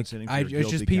overcompensating. for your It's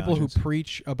just guilty people conscience. who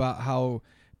preach about how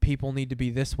people need to be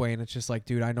this way, and it's just like,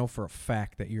 dude, I know for a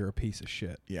fact that you're a piece of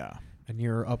shit. Yeah. And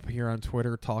you're up here on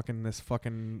Twitter talking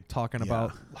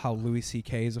about how Louis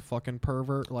C.K. is a fucking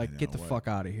pervert. Like, know, get the what? fuck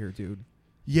out of here, dude.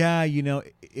 Yeah,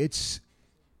 it's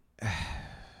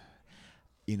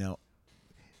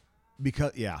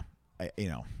because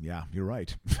you're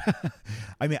right.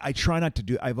 I mean, I try not to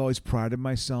do. I've always prided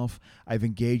myself. I've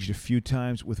engaged a few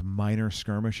times with minor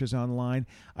skirmishes online.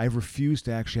 I've refused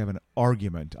to actually have an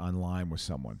argument online with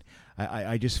someone.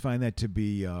 I just find that to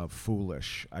be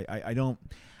foolish. I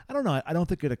don't know. I don't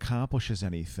think it accomplishes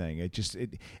anything. And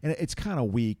it's kind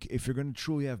of weak. If you're going to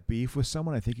truly have beef with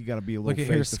someone, I think you got to be a little Look at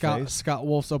here, face to face. Scott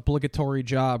Wolf's obligatory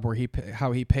job where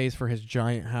how he pays for his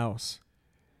giant house.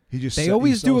 They He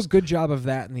always do a sells- good job of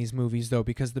that in these movies, though,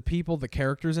 because the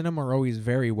characters in them are always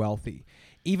very wealthy.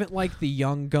 Even like the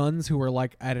young guns who are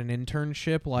like at an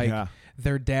internship, like Yeah.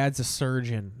 their dad's a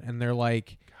surgeon, and they're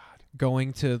like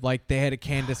going to like they had a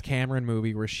Candace Cameron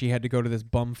movie where she had to go to this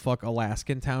bumfuck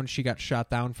Alaskan town. She got shot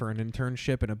down for an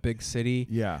internship in a big city.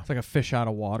 Yeah. It's like a fish out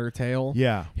of water tale.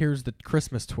 Yeah. Here's the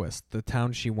Christmas twist: the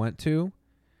town she went to,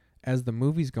 as the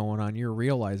movie's going on, you're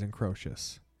realizing,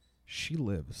 Crocious, she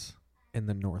lives in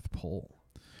the North Pole.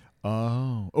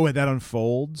 Oh, and that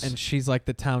unfolds. And she's like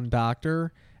the town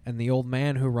doctor, and the old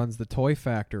man who runs the toy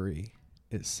factory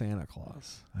is Santa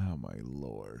Claus. Oh my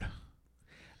Lord.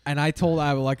 And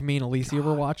me and Alicia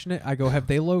were watching it. I go, have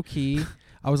they low key?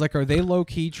 I was like, are they low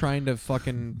key trying to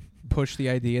fucking push the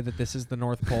idea that this is the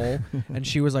North Pole? And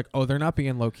she was like, oh, they're not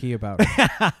being low key about it.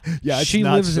 Yeah, it's she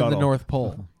not lives in subtle. the North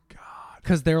Pole. Oh, God.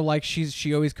 Because they're like,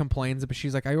 she always complains, but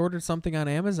she's like, I ordered something on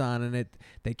Amazon and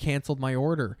they canceled my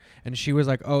order. And she was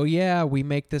like, oh yeah, we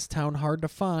make this town hard to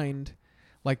find.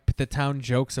 Like the town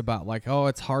jokes about like, oh,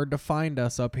 it's hard to find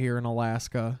us up here in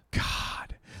Alaska.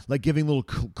 God, like giving little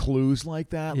clues like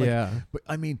that. Like, Yeah. But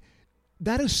I mean,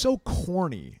 that is so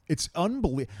corny. It's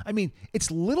unbelievable. I mean,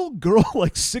 it's little girl,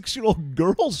 like 6-year-old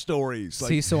girl stories. Like,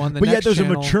 See, so on the but next yet there's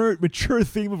channel, a mature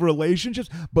theme of relationships.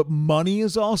 But money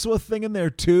is also a thing in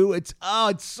there too. It's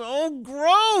so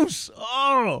gross.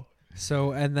 Oh,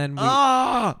 so and then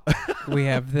we we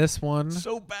have this one.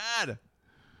 so bad.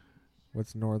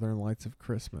 What's Northern Lights of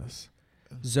Christmas?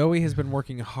 Zoe has been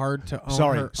working hard to own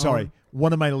Sorry. her own.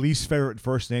 One of my least favorite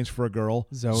first names for a girl.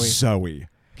 Zoe.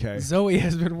 Okay. Zoe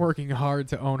has been working hard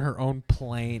to own her own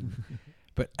plane.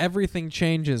 But everything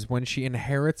changes when she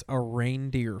inherits a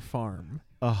reindeer farm.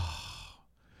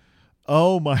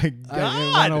 Oh my It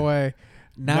God. went away.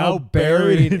 Now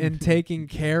buried in taking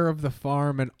care of the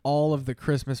farm and all of the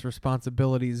Christmas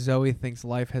responsibilities, Zoe thinks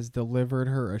life has delivered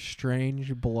her a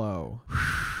strange blow.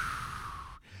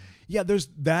 Yeah, there's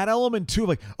that element too.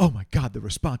 Like, oh my God, the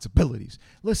responsibilities.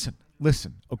 Listen,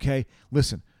 okay?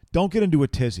 Listen, don't get into a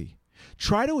tizzy.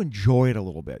 Try to enjoy it a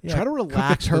little bit. Yeah, try to cook a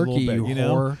relax a little turkey, bit, you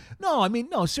know? whore. No, I mean,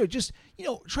 no, sir, just,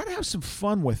 try to have some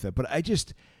fun with it. But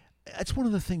that's one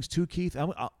of the things too, Keith.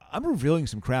 I'm revealing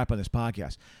some crap on this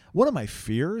podcast. One of my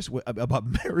fears about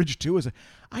marriage too is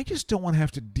I just don't want to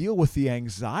have to deal with the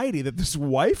anxiety that this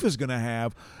wife is going to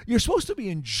have. You're supposed to be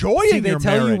enjoying See, they your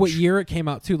tell marriage. you what year it came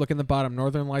out too. Look in the bottom,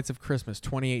 Northern Lights of Christmas,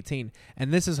 2018.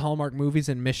 And this is Hallmark Movies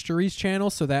and Mysteries channel,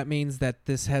 so that means that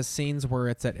this has scenes where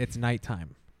it's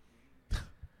nighttime.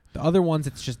 The other ones,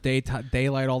 it's just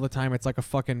daylight all the time. It's like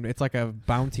a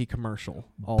bounty commercial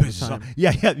all the time.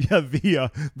 Yeah.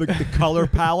 The color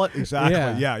palette,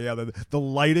 exactly. Yeah. The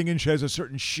lighting and has a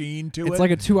certain sheen to it. It's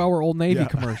like a 2-hour Old Navy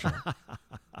commercial.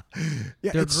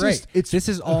 Yeah, They're it's great. Just, This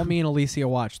is all me and Alicia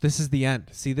watch. This is the end.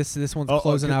 See, this one's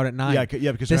closing out at 9. Yeah, because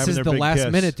they're this having is their the big last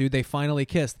kiss. minute, dude. They finally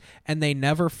kissed, and they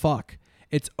never fuck.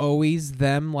 It's always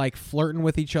them like flirting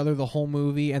with each other the whole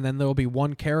movie, and then there'll be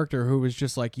one character who is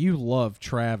just like, "You love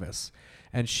Travis,"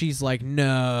 and she's like,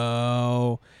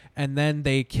 "No." And then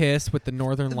they kiss with the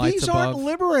northern lights These above. aren't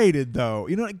liberated though.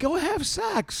 Go have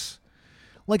sex.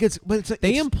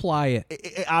 They imply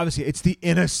it. Obviously, it's the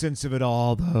innocence of it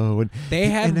all, though. And They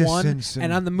had one, innocence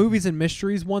and on the movies and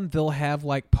mysteries one, they'll have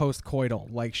like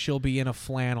post-coital, like she'll be in a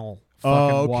flannel,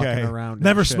 fucking walking around. and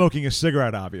Never shit. smoking a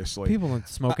cigarette, obviously. People don't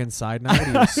smoke inside now. What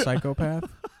are you, a psychopath?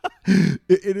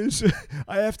 It is.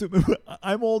 I have to.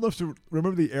 I'm old enough to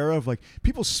remember the era of like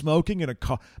people smoking in a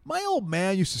car. My old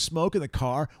man used to smoke in the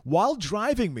car while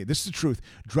driving me. This is the truth.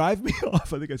 Drive me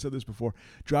off. I think I said this before.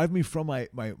 Drive me from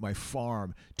my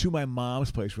farm to my mom's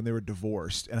place when they were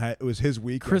divorced, and it was his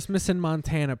weekend. Christmas in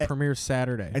Montana premieres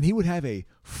Saturday. And he would have a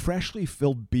freshly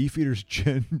filled Beefeater's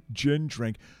gin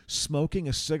drink, smoking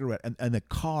a cigarette, and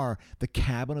the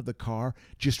cabin of the car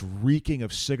just reeking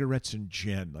of cigarettes and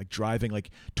gin, like driving like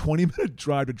 20-minute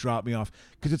drive to drop me off,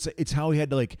 because it's how he had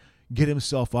to like get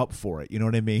himself up for it. You know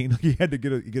what I mean? He had to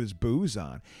get his booze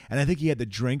on, and I think he had to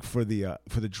drink for the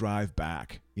drive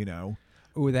back.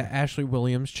 Ooh, that Ashley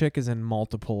Williams chick is in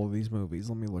multiple of these movies.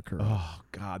 Let me look her up. Oh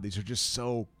God, these are just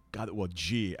so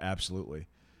absolutely.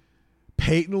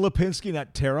 Peyton Lipinski,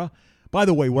 not Tara. By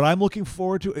the way, what I'm looking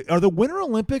forward to are the Winter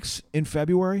Olympics in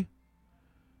February.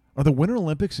 Are the Winter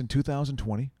Olympics in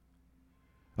 2020?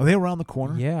 Are they around the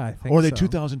corner? Yeah, I think Or are they so.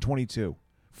 2022?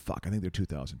 Fuck, I think they're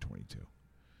 2022.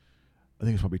 I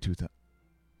think it's probably 2000.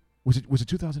 Was it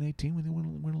 2018 when they won the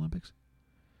Winter Olympics?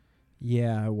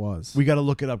 Yeah, it was. We got to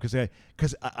look it up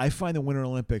because I find the Winter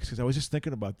Olympics, because I was just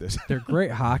thinking about this. They're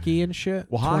great hockey and shit.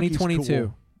 Well, hockey's 2022.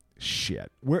 cool.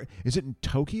 Shit, where is it in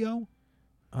Tokyo?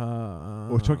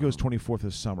 Or Tokyo's 24th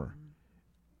of summer.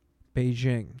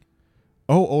 Beijing.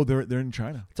 Oh, they're in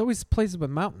China. It's always places with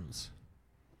mountains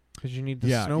because you need the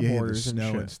snowboarders the and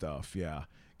snow shit. and stuff. Yeah.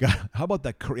 God, how about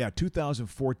that? Yeah,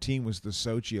 2014 was the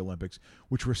Sochi Olympics,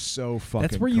 which were so fucking.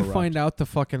 That's where you corrupt. find out the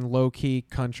fucking low key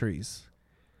countries,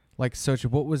 like Sochi.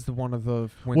 What was the one of the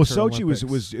Winter Well, Sochi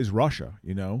Olympics? is Russia,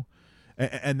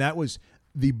 and that was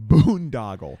the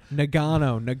boondoggle.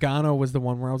 Nagano was the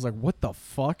one where I was like, what the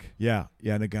fuck? Yeah,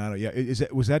 Nagano. Yeah,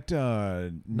 was that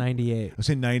 98. I was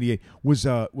saying 98. Was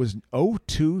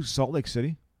 02 Salt Lake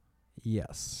City?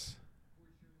 Yes.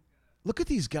 Look at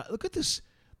these guys. Look at this.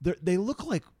 They look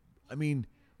like. I mean,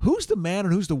 who's the man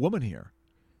and who's the woman here?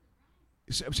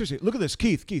 Seriously, look at this,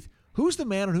 Keith. Who's the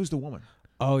man and who's the woman?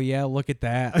 Oh yeah, look at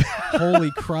that! Holy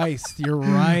Christ, you're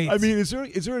right. I mean, is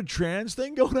there a trans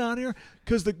thing going on here?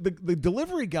 Because the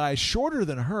delivery guy is shorter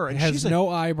than her, and He has she's no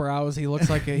eyebrows. He looks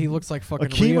like fucking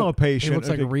chemo patient. He looks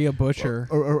like Rhea Butcher.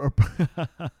 or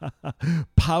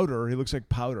Powder. He looks like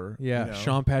Powder. Yeah,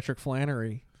 Sean Patrick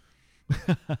Flannery.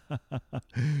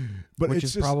 But which it's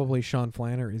is just, probably Sean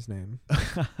Flannery's name.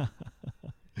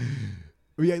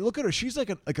 Yeah, look at her. She's like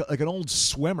an old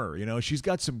swimmer. She's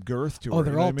got some girth to her. Oh,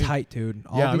 they're you know all what I mean? tight, dude.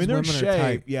 All Yeah, these they're in women are shape.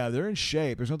 tight. Yeah, they're in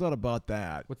shape. There's no doubt about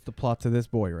that. What's the plot to this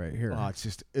boy right here? Oh,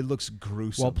 it looks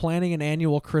gruesome. While planning an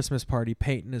annual Christmas party,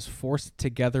 Peyton is forced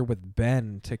together with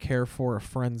Ben to care for a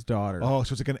friend's daughter. Oh,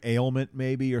 so it's like an ailment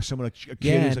maybe, or someone a kid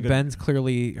yeah, who's and like Ben's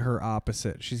clearly her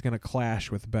opposite. She's gonna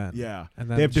clash with Ben. Yeah, and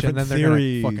then they have different and then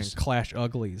theories. They're gonna fucking clash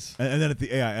uglies. And then at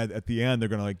the end, they're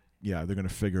gonna they're gonna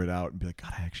figure it out and be like,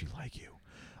 God, I actually like you.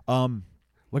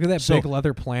 Look at that big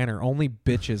leather planner. Only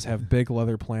bitches have big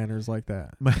leather planners like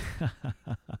that.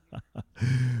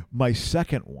 My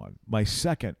second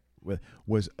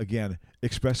was again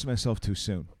expressing myself too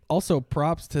soon. Also,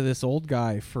 props to this old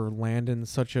guy for landing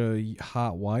such a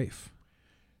hot wife.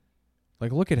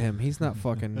 Like, look at him. He's not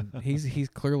fucking. He's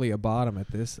clearly a bottom at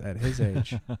his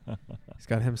age. He's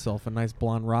got himself a nice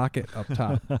blonde rocket up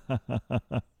top.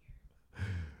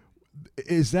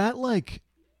 Is that like?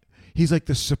 He's like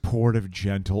the supportive,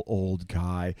 gentle old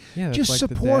guy. Yeah, that's just like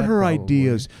the support dad, her probably.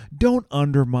 ideas. Don't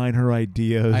undermine her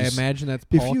ideas. I imagine that's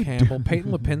If Paul you Campbell. do-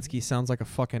 Peyton Lipinski sounds like a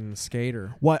fucking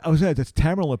skater. Why I was saying that's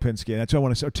Tamara Lipinski, and that's what I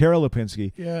want to say. Tara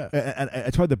Lipinski. Yeah. And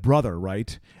it's probably the brother,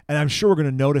 right? And I'm sure we're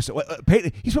going to notice.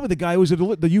 Peyton, he's probably the guy who was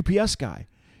the UPS guy.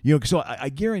 So I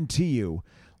guarantee you,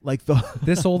 like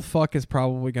This old fuck is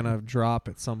probably gonna drop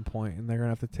at some point, and they're gonna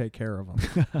have to take care of him.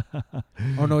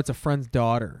 Oh no, it's a friend's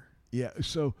daughter. Yeah.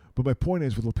 So, but my point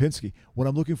is with Lipinski, what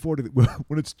I'm looking forward to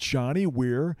when it's Johnny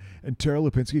Weir and Tara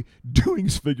Lipinski doing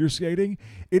figure skating,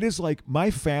 it is like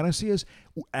my fantasy is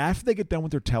after they get done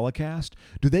with their telecast,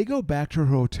 do they go back to her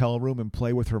hotel room and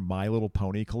play with her My Little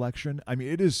Pony collection? I mean,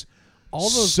 it is All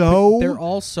those so. they're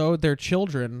also their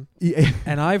children, Yeah.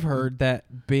 and I've heard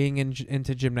that being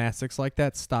into gymnastics like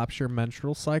that stops your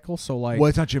menstrual cycle. So like, Well,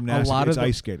 it's not gymnastics. It's the-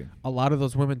 ice skating. a lot of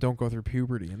those women don't go through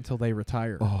puberty until they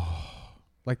retire. Oh.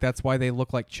 Like that's why they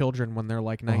look like children when they're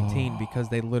like 19 because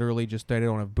they literally just they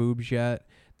don't have boobs yet.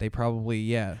 They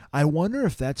probably I wonder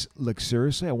if that's like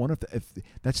seriously. I wonder if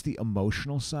that's the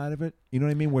emotional side of it. You know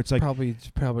what I mean? Where it's like probably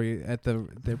at there's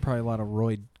probably a lot of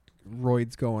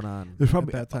roids going on there's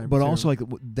probably at that time, but too. also like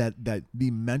that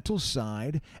the mental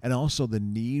side and also the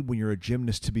need when you're a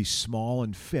gymnast to be small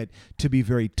and fit, to be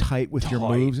very tight with your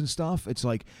Tight. moves and stuff. It's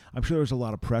like I'm sure there's a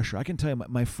lot of pressure. I can tell you,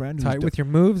 my friend who's tight with your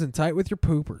moves and tight with your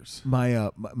poopers.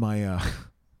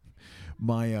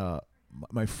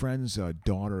 my friend's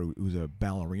daughter, who's a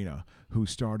ballerina, who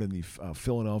starred in the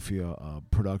Philadelphia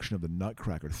production of the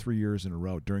Nutcracker 3 years in a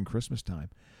row during Christmas time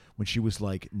when she was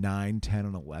like 9, 10,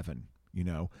 and 11, you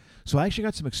know. So I actually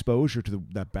got some exposure to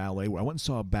that ballet. Where I went and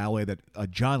saw a ballet that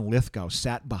John Lithgow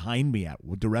sat behind me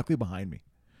directly behind me.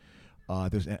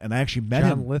 And I actually met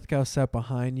John him. Lithgow sat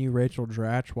behind you. Rachel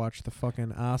Dratch watched the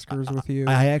fucking Oscars with you.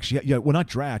 I actually, well, not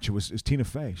Dratch. It was Tina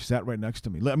Fey. She sat right next to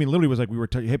me. I mean, literally, it was like we were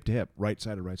hip to hip, right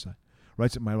side to right side.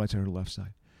 Right side, my right side, her left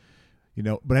side. You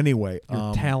know, but anyway,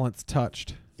 Your talents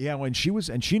touched. yeah. When she was,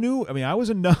 and she knew. I mean, I was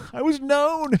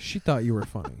known. She thought you were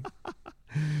funny.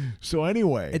 So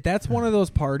anyway, That's one of those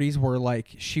parties where like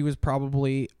she was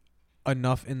probably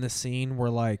enough in the scene where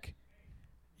like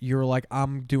you're like,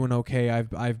 I'm doing okay.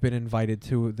 I've been invited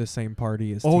to the same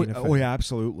party as Tina Fey. yeah,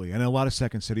 absolutely. And a lot of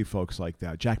Second City folks like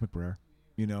that. Jack McBrayer,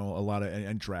 you know, a lot of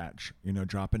and Dratch, you know,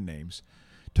 dropping names.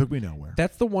 Took me nowhere.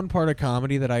 That's the one part of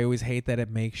comedy that I always hate, that it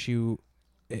makes you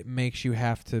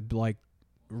have to like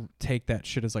take that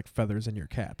shit as like feathers in your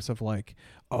caps of like,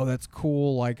 oh, that's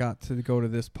cool, I got to go to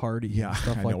this party Yeah, and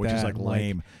stuff I like know, which that. is like And,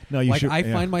 lame. No, you should. I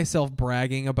yeah. find myself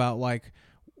bragging about like,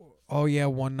 oh yeah,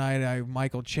 one night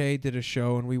Michael Che did a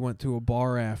show and we went to a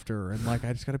bar after, and like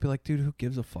I just gotta be like, dude, who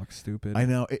gives a fuck, stupid. I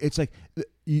know. It's like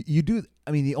you do.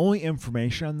 I mean, the only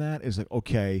information on that is like,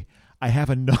 okay, I have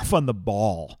enough on the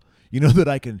ball. You know, that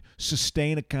I can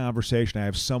sustain a conversation. I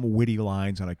have some witty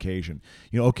lines on occasion.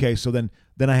 You know, okay, so then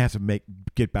I have to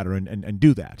get better and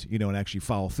do that. You know, and actually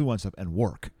follow through on stuff and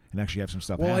work and actually have some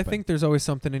stuff happen. I think there's always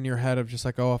something in your head of just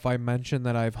like, oh, if I mention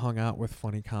that I've hung out with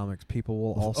funny comics, people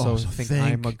will also think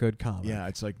I'm a good comic. Yeah,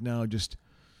 it's like, no, just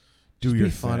do Just your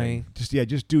be thing. funny.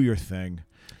 Just do your thing.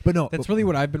 But no, That's really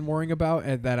what I've been worrying about,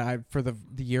 and that for the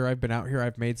year I've been out here,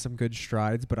 I've made some good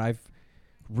strides, but I've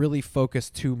really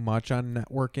focused too much on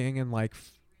networking and like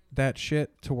that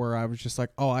shit to where I was just like,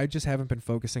 oh, I just haven't been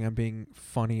focusing on being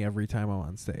funny every time I'm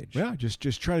on stage. Yeah, just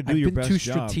try to do I've your been best too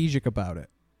job. strategic about it.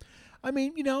 I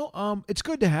mean, you know, it's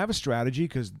good to have a strategy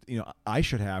because, you know, I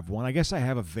should have one. I guess I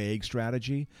have a vague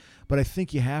strategy, but I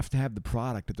think you have to have the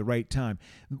product at the right time.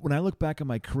 When I look back at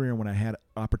my career, when I had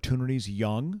opportunities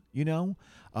young, you know,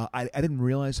 I didn't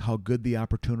realize how good the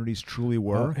opportunities truly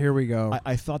were. Oh, here we go.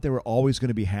 I thought they were always going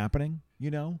to be happening,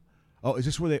 you know. Oh, is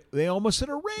this where they almost hit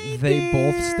a reindeer? They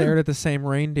both stared at the same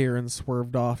reindeer and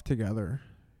swerved off together,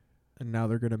 and now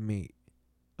they're gonna meet.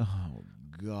 Oh,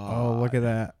 God. Oh, look at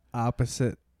that.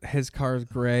 Opposite. His car's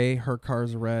gray, her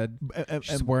car's red.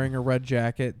 She's wearing a red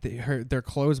jacket. Their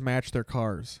clothes match their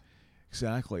cars.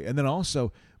 Exactly. And then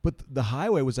also, but the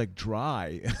highway was like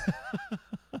dry.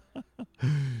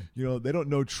 You know, they don't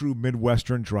know true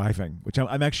Midwestern driving, which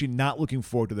I'm actually not looking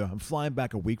forward to. I'm flying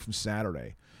back a week from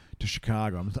Saturday to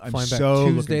Chicago. I'm Flying so back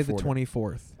looking Tuesday the forward.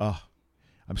 24th. Oh,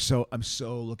 I'm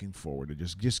so looking forward to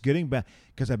just getting back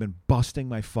because I've been busting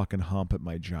my fucking hump at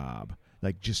my job,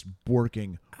 like just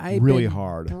working really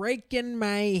hard. Breaking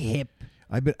my hip.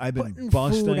 I've been Putting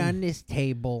busting food on this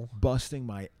table. busting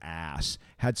my ass.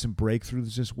 Had some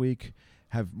breakthroughs this week.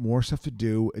 Have more stuff to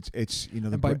do. It's you know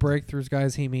the And by breakthroughs,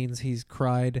 guys, he means he's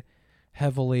cried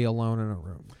heavily alone in a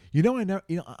room. You know,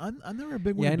 I'm never a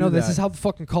big one. Yeah, to I know. do This that. is how the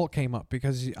fucking cult came up,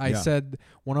 because I Yeah. said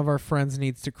one of our friends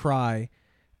needs to cry,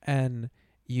 and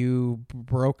you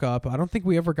broke up. I don't think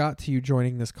we ever got to you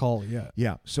joining this cult yet.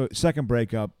 Yeah. So second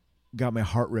breakup, got my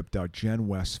heart ripped out. Jen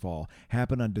Westfall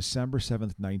happened on December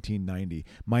 7th, 1990.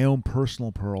 My own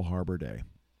personal Pearl Harbor Day.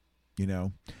 You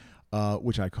know,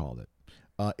 which I called it.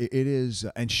 It is,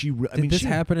 and she. Did this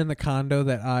happen in the condo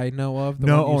that I know of? The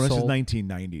No, one you this is sold?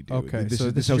 1990, dude. Okay, this so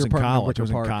is this I is was your in partner, college. I Wicker was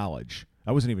in Park. college.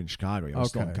 I wasn't even in Chicago. I was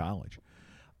still in Okay. college.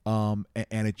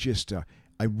 And it just,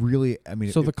 I really, I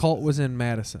mean. So the cult was in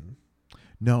Madison.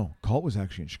 No, Colt was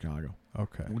actually in Chicago.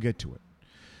 Okay. We'll get to it.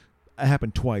 It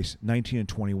happened twice, 19 and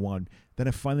 21. Then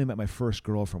I finally met my first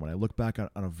girlfriend. When I look back on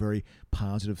a very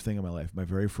positive thing in my life, my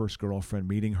very first girlfriend,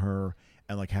 meeting her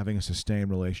and like having a sustained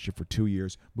relationship for 2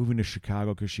 years, moving to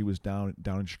Chicago because she was down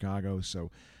in Chicago. So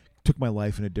took my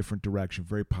life in a different direction.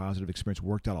 Very positive experience.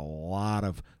 Worked out a lot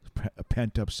of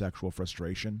pent-up sexual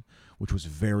frustration, which was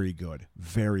very good,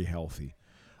 very healthy.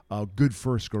 Good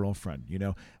first girlfriend, you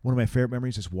know. One of my favorite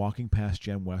memories is walking past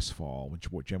Jen Westfall,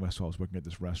 when Jen Westfall was working at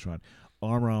this restaurant,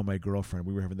 arm around my girlfriend.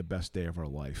 We were having the best day of our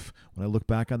life. When I look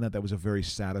back on that, that was a very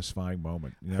satisfying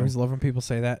moment. You know? I always love when people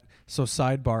say that. So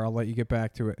sidebar, I'll let you get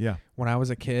back to it. Yeah. When I was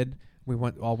a kid, we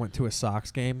all went to a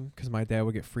Sox game because my dad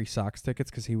would get free Sox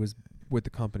tickets because he was with the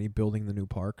company building the new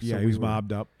park. Yeah, so he was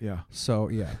mobbed up. Yeah. So,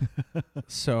 yeah.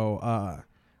 So,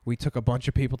 we took a bunch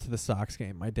of people to the Sox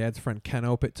game. My dad's friend Ken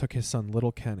Opit took his son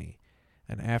Little Kenny.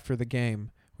 And after the game,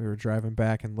 we were driving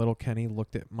back, and Little Kenny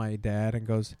looked at my dad and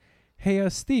goes, "Hey,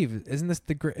 Steve, is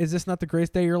this not the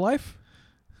greatest day of your life?"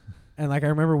 And like I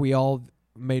remember, we all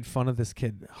made fun of this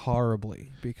kid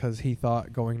horribly because he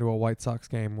thought going to a White Sox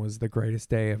game was the greatest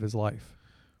day of his life.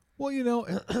 Well, you know,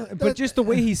 But just the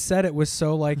way he said it was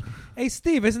so like, "Hey,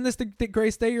 Steve, isn't this the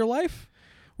greatest day of your life?"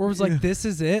 Where it was like, "This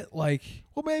is it." Like,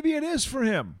 well, maybe it is for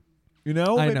him. You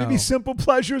know, I maybe know. simple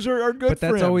pleasures are good but for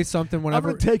him. that's always something. I'm Whenever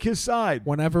going to take his side.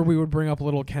 whenever we would bring up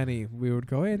Little Kenny, we would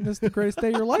go, "Hey, isn't this the greatest day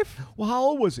of your life?" Well, how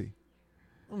old was he?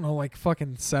 I don't know, like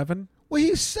fucking 7. Well,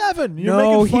 he's 7. You're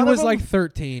No, making he fun of was him? like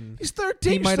 13. He's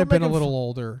 13. He might still have been a making little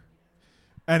older.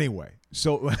 Anyway,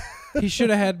 so He should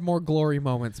have had more glory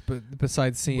moments, but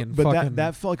besides seeing but fucking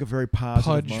that felt like a very positive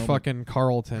Pudge moment. fucking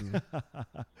Carlton.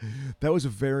 That was a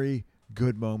very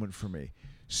good moment for me.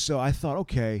 So I thought,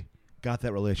 okay, got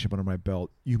that relationship under my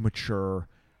belt. You mature.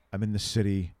 I'm in the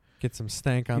city. Get some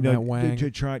stank on You know, that wang.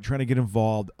 trying to get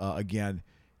involved again.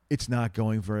 It's not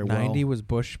going very 90 well. was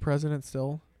Bush president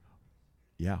still.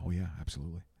 Yeah. Oh yeah.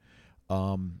 Absolutely.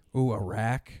 Ooh,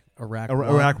 Iraq.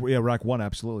 Iraq won.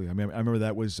 Absolutely. I mean, I remember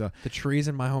that was The trees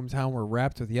in my hometown were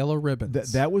wrapped with yellow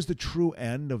ribbons. that was the true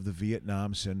end of the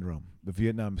Vietnam syndrome. The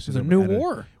Vietnam it was a syndrome. new ended.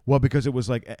 war. Well, because it was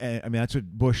like, I mean, that's what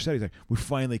Bush said. He's like, we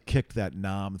finally kicked that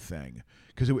Nam thing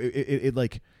because it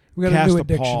like We got a cast new a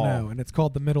addiction pall. now, and it's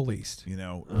called the Middle East. You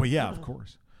know, well, yeah, of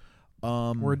course.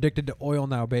 We're addicted to oil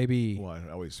now, baby. Well, I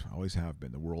always have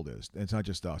been. The world is. And it's not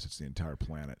just us; it's the entire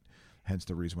planet. Hence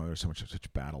the reason why there's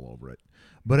such battle over it.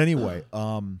 But anyway,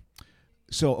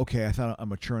 so okay, I thought I'm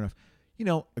mature enough. You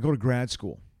know, I go to grad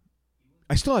school.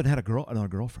 I still hadn't had another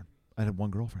girlfriend. I had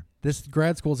one girlfriend. This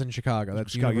grad school's in Chicago.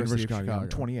 That's University of Chicago. I'm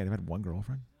 28. I've had one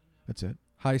girlfriend. That's it.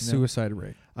 High suicide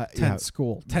rate. Tense Yeah,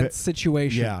 school. Tense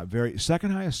situation. Yeah, very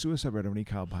second highest suicide rate of any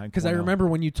college behind. Because I Cornell. remember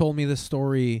when you told me this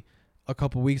story a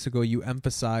couple weeks ago, you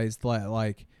emphasized that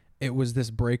like it was this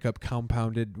breakup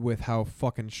compounded with how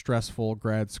fucking stressful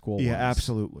grad school was. Yeah,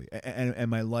 absolutely. And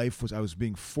my life was, I was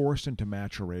being forced into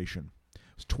maturation. I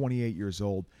was 28 years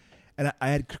old. And I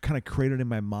had kind of created in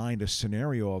my mind a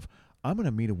scenario of, I'm going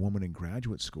to meet a woman in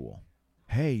graduate school.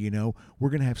 Hey, you know, we're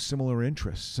going to have similar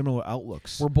interests, similar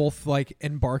outlooks. We're both like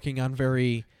embarking on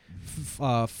very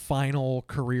final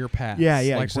career paths. Yeah,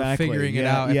 like exactly. we're figuring it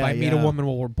Yeah, out. If yeah, I meet a yeah. woman,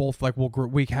 well, we're both like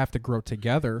we have to grow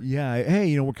together. Yeah, hey,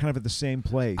 you know, we're kind of at the same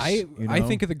place. I know?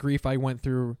 think of the grief I went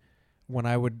through when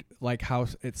I would like how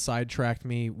it sidetracked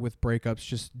me with breakups,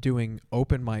 just doing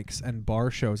open mics and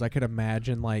bar shows. I could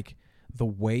imagine like the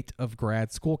weight of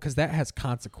grad school because that has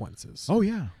consequences. Oh,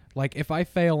 yeah. Like if I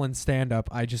fail in stand up,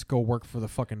 I just go work for the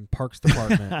fucking parks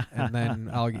department, and then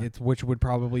which would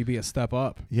probably be a step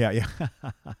up. Yeah,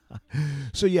 yeah.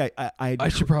 So, yeah, I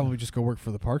should probably just go work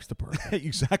for the parks department.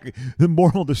 exactly. The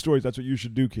moral of the story is that's what you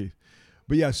should do, Keith.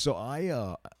 But yeah, so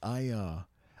I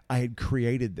had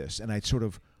created this, and I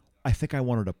think I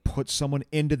wanted to put someone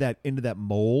into that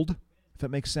mold, if that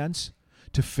makes sense,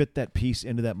 to fit that piece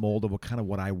into that mold of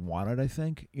what I wanted. I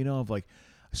think, you know, of like.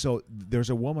 So there's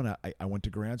a woman I went to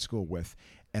grad school with,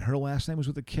 and her last name was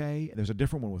with a K, and there's a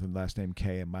different one with the last name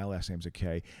K, and my last name's a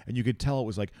K, and you could tell it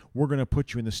was like, we're going to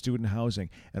put you in the student housing,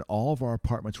 and all of our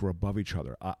apartments were above each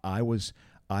other. I was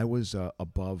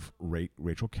above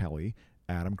Rachel Kelly,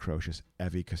 Adam Crocius,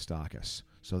 Evie Kostakis.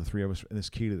 So the three of us, and this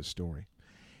key to the story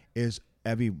is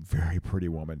Evie, very pretty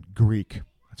woman, Greek.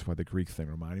 That's why the Greek thing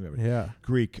reminded me of it. Yeah.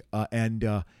 Greek. And,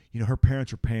 you know, her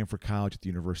parents were paying for college at the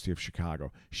University of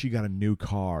Chicago. She got a new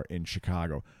car in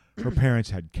Chicago. Her parents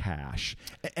had cash.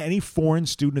 Any foreign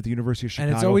student at the University of Chicago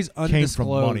And it's always came from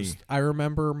money. undisclosed. I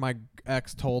remember my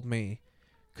ex told me,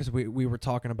 because we were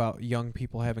talking about young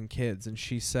people having kids, and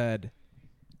she said,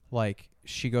 like,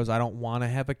 she goes, I don't want to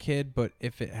have a kid, but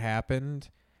if it happened,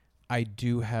 I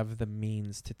do have the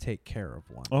means to take care of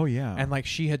one. Oh yeah. And like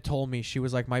she had told me, she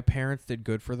was like, my parents did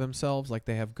good for themselves. Like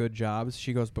they have good jobs.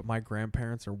 She goes, but my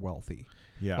grandparents are wealthy.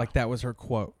 yeah. Like that was her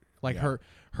quote. Like Yeah.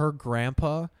 her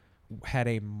grandpa had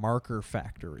a marker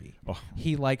factory. Oh.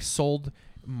 He like sold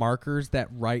markers that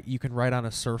you can write on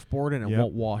a surfboard and it Yep.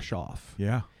 won't wash off.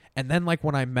 Yeah. And then like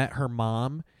when I met her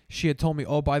mom, she had told me,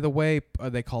 oh, by the way,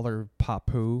 they call her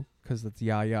Papu because it's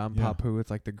Yaya and Yeah. Papu. It's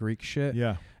like the Greek shit.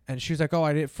 Yeah. And she was like, oh,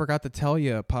 I forgot to tell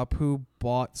you, Papu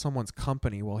bought someone's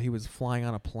company while he was flying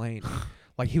on a plane.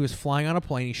 Like he was flying on a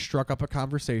plane. He struck up a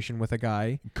conversation with a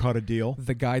guy. Cut a deal.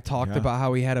 The guy talked Yeah. about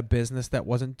how he had a business that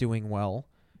wasn't doing well.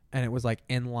 And it was like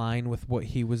in line with what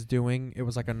he was doing. It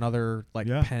was like another like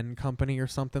Yeah. pen company or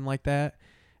something like that.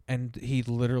 And he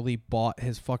literally bought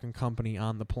his fucking company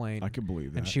on the plane. I can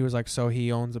believe that. And she was like, so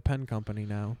he owns a pen company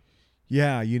now.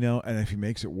 Yeah, and if he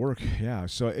makes it work, yeah.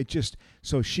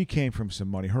 So she came from some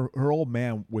money. Her old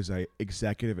man was a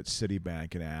executive at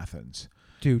Citibank in Athens.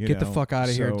 Dude, You get the know, fuck out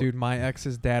of here, so- dude. My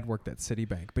ex's dad worked at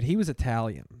Citibank, but he was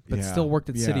Italian, but Yeah, still worked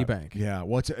at yeah, Citibank. Yeah,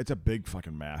 well, it's a big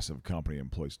fucking massive company,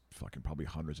 employs fucking probably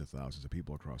hundreds of thousands of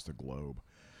people across the globe.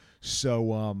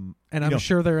 So, And I'm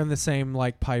sure they're in the same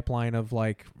like pipeline of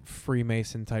like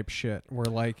Freemason type shit, where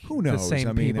like Who the knows? same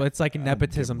I mean, people. It's like I'd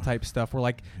nepotism give 'em- type stuff, where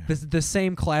like the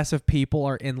same class of people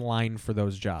are in line for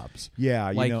those jobs. yeah,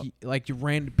 Like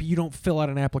you don't fill out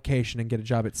an application and get a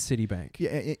job at Citibank.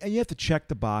 yeah, and you have to check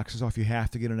the boxes off. You have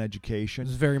to get an It's education.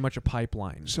 very much a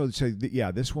pipeline.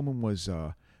 Yeah, this woman was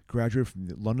graduated from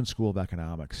the London School of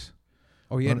Economics.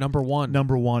 Oh yeah, number one.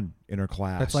 Number one in her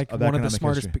class. That's like of one of the economic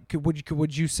smartest. history.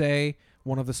 Would you say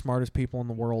one of the smartest people in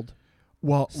the world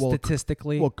Well,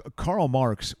 statistically? Well, Karl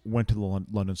Marx went to the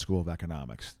London School of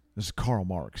Economics. This is Karl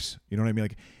Marx. You know what I mean?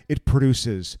 Like, it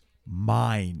produces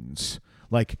minds,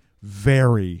 like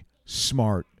very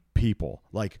smart people,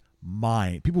 like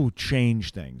people who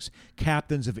change things.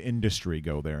 Captains of industry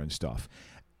go there and stuff.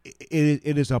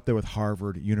 It is up there with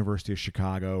Harvard, University of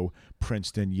Chicago,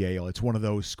 Princeton, Yale. It's one of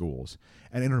those schools.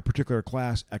 And in her particular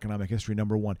class, economic history,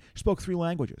 number one, she spoke 3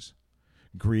 languages: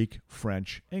 Greek,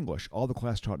 French, English. All the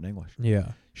class taught in English.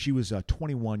 yeah. She was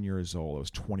 21 years old. I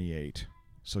was 28.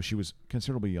 So she was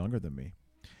considerably younger than me.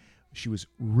 She was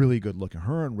really good looking.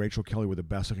 Her and Rachel Kelly were the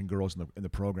best looking girls in the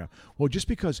program. Well, just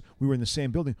because we were in the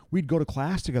same building, we'd go to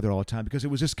class together all the time because it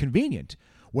was just convenient.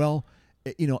 Well,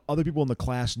 other people in the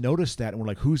class noticed that and were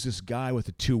like, who's this guy with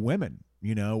the 2 women?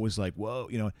 It was like, whoa,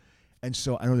 And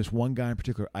so I know this one guy in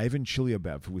particular, Ivan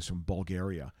Chilyabev, who was from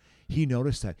Bulgaria. He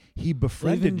noticed that. He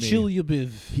befriended me.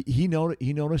 He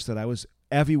noticed that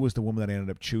Evie was the woman that I ended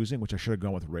up choosing, which I should have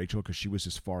gone with Rachel because she was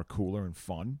just far cooler and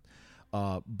fun.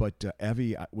 But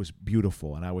Evie was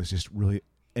beautiful, and I was just really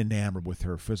enamored with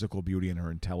her physical beauty and her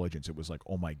intelligence. It was like,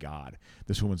 oh my God,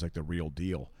 this woman's like the real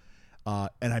deal.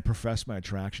 And I professed my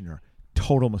attraction to her.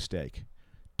 Total mistake.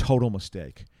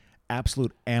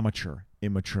 Absolute amateur,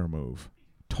 immature move.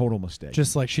 Total mistake.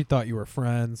 Just like she thought you were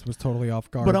friends, was totally off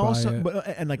guard. but by also,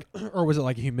 it. Or was it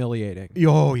like humiliating?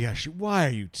 oh yeah, why are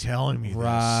you telling me this?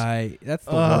 Right, that's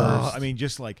the worst.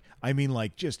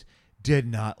 Just did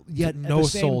not yet. no at the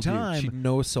same sold time, you. She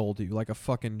no sold you like a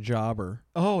fucking jobber.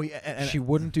 Oh yeah, and She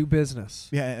wouldn't do business.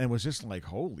 yeah, and it was just like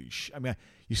holy I mean,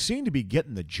 you seem to be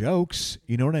getting the jokes.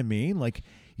 You know what I mean? Like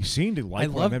you seem to like. I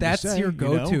what I'm love having to that's say, your you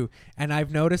know? go-to, and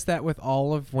I've noticed that with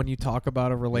all of when you talk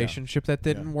about a relationship that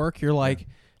didn't work, you're like,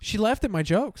 she laughed at my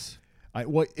jokes.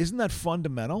 Isn't that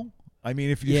fundamental? I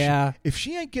mean, if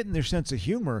she ain't getting their sense of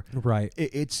humor, Right.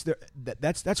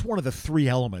 That's one of the 3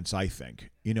 elements. I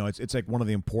think it's like one of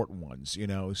the important ones.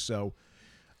 So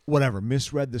whatever,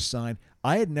 misread the sign.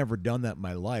 I had never done that in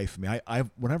my life. I mean, I've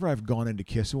whenever I've gone in to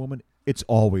kiss a woman, it's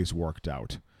always worked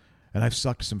out, and I've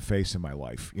sucked some face in my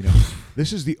life.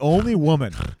 This is the only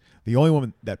woman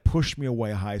that pushed me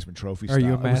away a Heisman Trophy. Are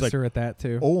you a style. It was master at that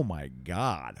too? Oh my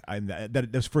God! That's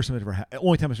the first time it's ever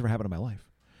only time it's ever happened in my life.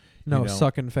 No,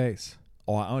 sucking face.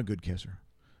 Oh, I'm a good kisser,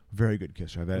 very good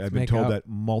kisser. I've been make told out.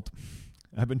 that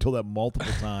I've been told that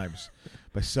multiple times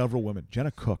by several women. Jenna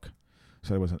Cook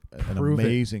said I was an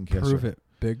amazing kisser. Prove it,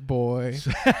 big boy.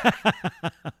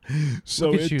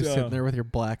 So Look at you sitting there with your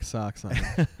black socks on.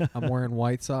 I'm wearing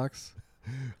white socks.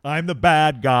 I'm the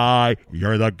bad guy.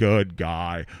 You're the good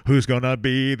guy. Who's gonna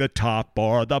be the top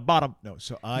or the bottom? No.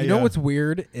 So You know what's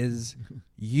weird is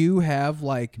you have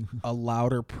like a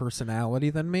louder personality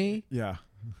than me, Yeah.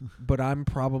 but I'm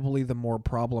probably the more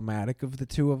problematic of the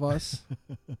two of us.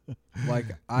 Like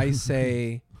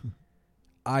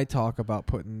I talk about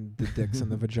putting the dicks in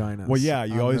the vaginas. Well, yeah,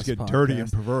 you on always this get dirty and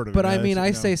podcast. perverted. But I that's- mean, I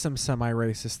you know. say some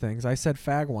semi-racist things. I said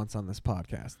fag once on this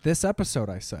podcast. This episode,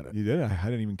 I said it. You did. I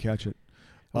didn't even catch it.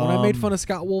 When I made fun of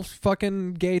Scott Wolf's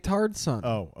fucking gay tard son.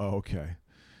 Oh, okay.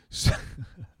 So,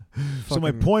 so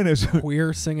my point is,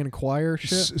 queer singing choir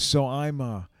shit. So I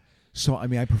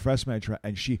professed my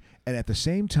and at the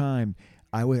same time,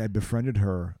 I befriended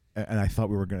her, and I thought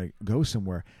we were going to go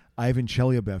somewhere. Ivan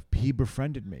Chelyabov, he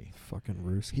befriended me. Fucking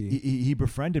Ruski. He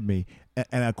befriended me,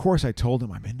 and of course I told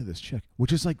him I'm into this chick,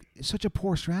 which is like such a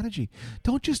poor strategy.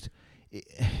 Don't just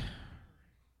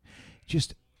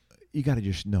you got to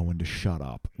just know when to shut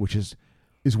up, which is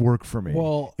work for me.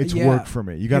 Well, it's yeah, work for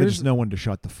me. You got to just know when to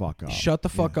shut the fuck up. Shut the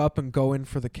fuck up and go in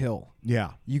for the kill.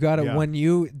 Yeah. You got to when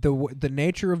you the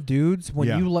nature of dudes when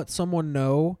Yeah. you let someone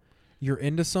know you're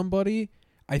into somebody,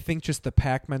 I think just the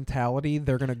pack mentality,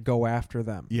 they're going to go after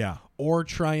them. Yeah. Or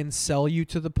try and sell you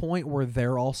to the point where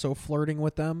they're also flirting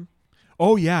with them.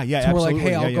 Oh yeah, yeah. So absolutely. we're like,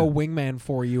 hey, I'll yeah. go wingman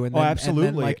for you, and then, absolutely.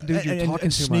 and then like, dude, you're talking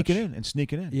and too sneaking much. in and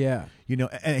sneaking in. Yeah. You know,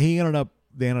 and they ended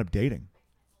up dating.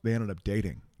 They ended up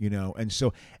dating, you know, and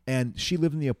she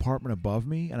lived in the apartment above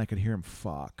me, and I could hear him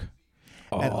fuck.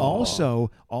 Oh. And also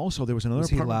there was another. Was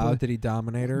he apartment loud? Did he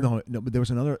dominate her? No, but there was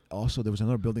another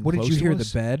building. What close did you to hear?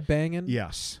 us. The bed banging?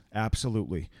 Yes,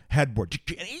 absolutely. Headboard.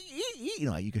 You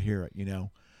know, you could hear it. You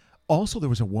know. Also, there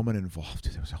was a woman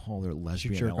involved. There was a whole other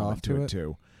lesbian jerk element off to to it it?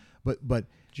 too. But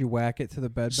Did you whack it to the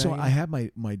bed so banging? I had my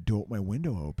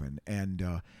window open,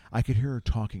 and I could hear her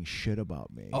talking shit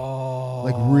about me. Oh.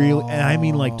 Like really, and I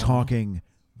mean like talking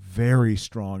very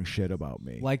strong shit about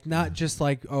me. Like not just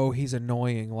like, oh, he's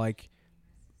annoying, like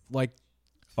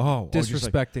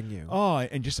disrespecting you. Oh,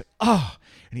 and just like,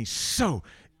 and he's so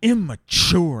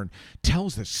immature and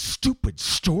tells this stupid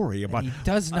story about. And he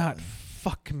does not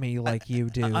fuck me like you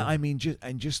do. I mean, I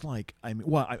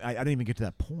didn't even get to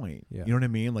that point. Yeah. You know what I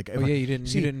mean? Like, you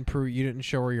didn't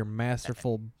show her your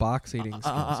masterful box eating skills.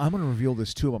 I'm going to reveal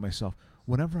this too about myself.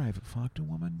 Whenever I've fucked a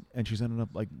woman and she's ended up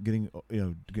like getting,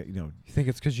 You think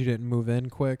it's because you didn't move in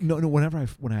quick? No. When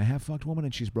I have fucked a woman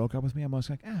and she's broke up with me, I'm always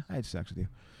like, I had sex with you,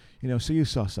 you know. So you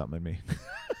saw something in me.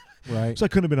 Right. So I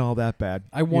couldn't have been all that bad.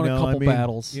 I won a couple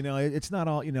battles. You know, it's not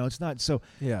all. You know, it's not so.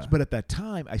 Yeah. But at that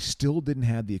time, I still didn't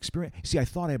have the experience. See, I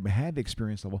thought I had the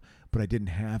experience level, but I didn't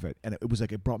have it, and it was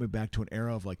like it brought me back to an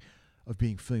era of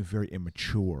feeling very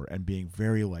immature and being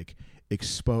very like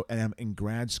exposed. And I'm in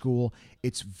grad school.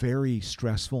 It's very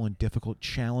stressful and difficult,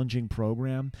 challenging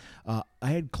program. I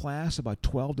had class about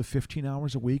 12 to 15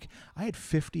 hours a week. I had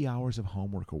 50 hours of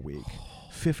homework a week.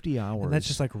 50 hours. And that's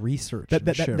just like research.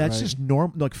 That's right? just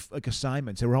normal, like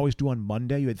assignments. They were always due on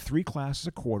Monday. You had 3 classes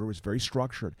a quarter. It was very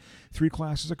structured. 3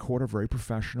 classes a quarter, very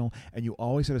professional. And you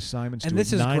always had assignments. And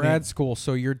this is grad school,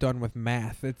 so you're done with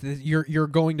math. You're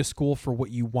going to school for what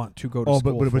you want to go to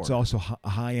school for. But it's also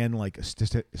high end like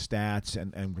stats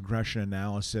and regression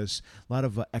analysis. A lot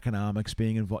of economics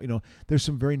being involved. You know, there's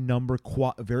some very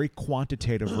very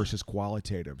quantitative versus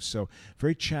qualitative. So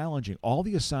very challenging. All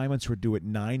the assignments were due at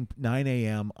 9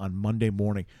 a.m. on Monday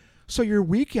morning. So your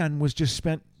weekend was just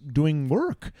spent doing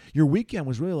work. Your weekend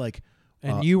was really like...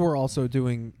 And you were also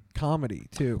doing comedy,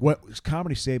 too.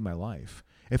 Comedy saved my life.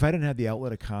 If I didn't have the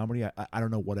outlet of comedy, I don't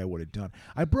know what I would have done.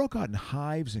 I broke out in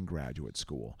hives in graduate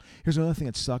school. Here's another thing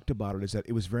that sucked about it is that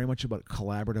it was very much about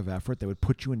collaborative effort. They would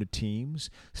put you into teams,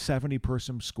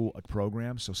 70-person school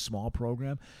program, so small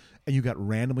program, and you got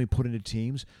randomly put into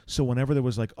teams. So whenever there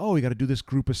was like, oh, you got to do this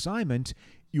group assignment,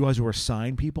 you guys were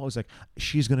assigned people. I was like,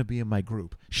 she's going to be in my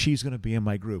group. She's going to be in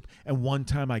my group. And one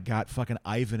time I got fucking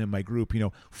Ivan in my group,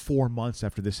 4 months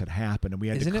after this had happened, and we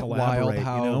had to collaborate, Isn't it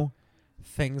wild how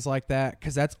things like that,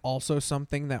 because that's also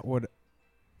something that would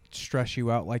stress you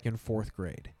out like in 4th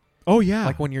grade. Oh, yeah.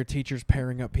 Like when your teacher's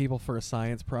pairing up people for a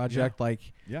science project,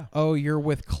 oh, you're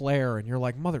with Claire, and you're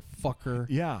like, motherfucker.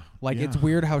 Yeah. Like, it's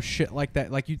weird how shit like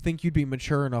that, like, you'd think you'd be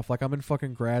mature enough, like, I'm in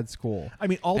fucking grad school. I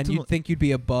mean, ultimately. And you'd think you'd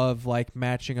be above, like,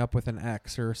 matching up with an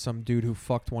ex or some dude who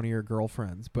fucked one of your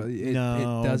girlfriends. But it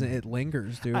doesn't, it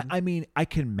lingers, dude. I mean, I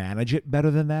can manage it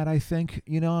better than that, I think.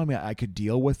 I mean, I could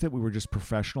deal with it. We were just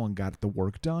professional and got the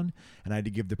work done. And I had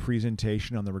to give the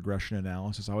presentation on the regression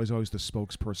analysis. I was always the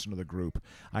spokesperson of the group.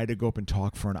 I had to go up and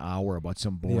talk for an hour about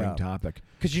some boring topic.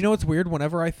 Because you know what's weird?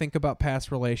 Whenever I think about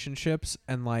past relationships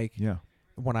and like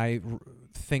when I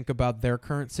think about their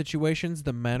current situations,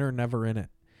 the men are never in it.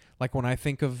 Like when I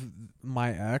think of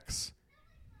my ex,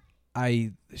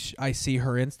 I see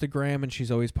her Instagram and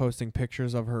she's always posting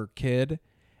pictures of her kid,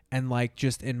 and like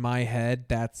just in my head,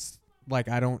 that's like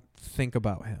I don't think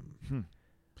about him.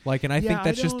 Like, and I think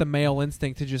that's just the male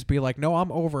instinct to just be like, no,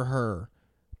 I'm over her,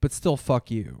 but still fuck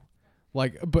you.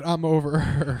 Like, but I'm over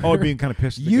her. Oh, being kind of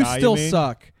pissed at the you guy, still you mean?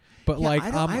 suck. But Yeah, like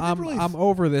I'm I'm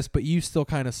over this, but you still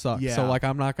kind of suck. Yeah. So like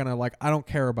I'm not gonna I don't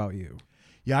care about you.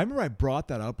 Yeah, I remember I brought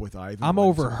that up with Ivy. I'm once.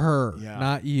 over her, Yeah.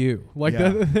 not you. Like Yeah.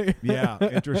 that. Yeah,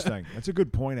 interesting. That's a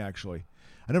good point, actually.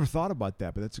 I never thought about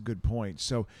that, but that's a good point.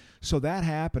 So that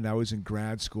happened. I was in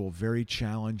grad school, very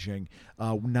challenging.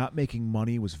 Not making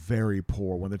money, was very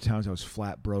poor. One of the times I was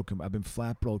flat broke. I've been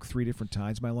flat broke 3 different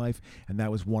times in my life, and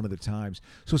that was one of the times.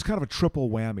 So it's kind of a triple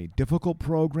whammy. Difficult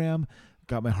program,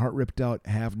 got my heart ripped out,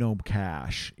 have no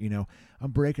cash.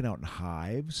 I'm breaking out in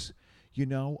hives.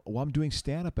 While I'm doing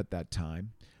stand-up at that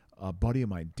time, a buddy of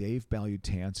mine, Dave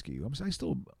Balutansky, I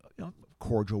still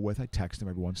cordial with. I text him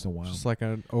every once in a while. Just like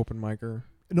an open micer.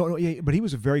 No, yeah, but he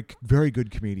was a very, very good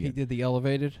comedian. He did the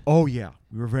Elevated. Oh yeah,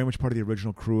 we were very much part of the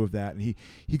original crew of that, and he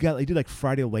did like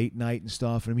Friday late night and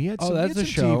stuff. And he had some, that's he had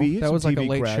a some show. TV. He had That some was like a TV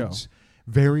late creds. show.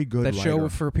 Very good. That writer. show,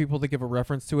 for people to give a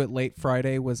reference to it, Late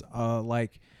Friday was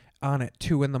like on at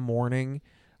 2 a.m.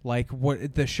 Like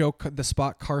what the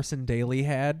spot Carson Daly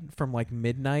had from like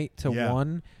midnight to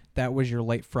 1. That was your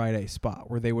Late Friday spot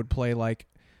where they would play like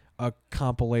a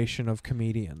compilation of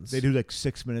comedians. They do like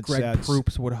 6-minute Greg sets.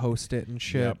 Proops would host it and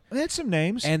shit. Yep. They had some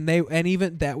names. And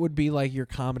even that would be like your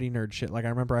comedy nerd shit. Like I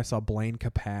remember I saw Blaine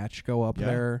Capatch go up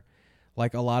there.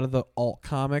 Like a lot of the alt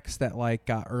comics that like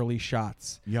got early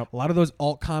shots. Yep. A lot of those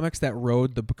alt comics that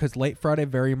rode because Late Friday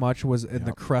very much was in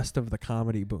the crest of the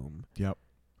comedy boom. Yep.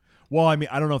 Well, I mean,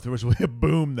 I don't know if there was really a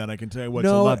boom then. I can tell you what's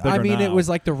a lot bigger now. It was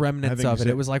like the remnants of it. said-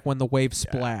 It was like when the wave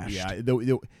splashed. Yeah,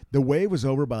 the wave was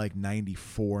over by like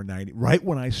 94, 90. Right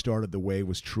when I started, the wave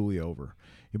was truly over.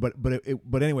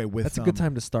 But anyway, That's a good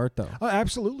time to start though. Oh,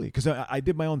 absolutely, because I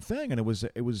did my own thing, and it was.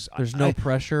 There's no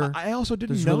pressure. I also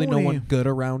didn't There's know really no any- one good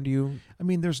around you. I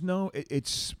mean, there's no.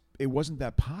 It wasn't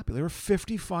that popular. There were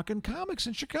 50 fucking comics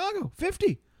in Chicago.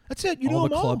 50. That's it. You know All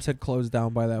them the all. clubs had closed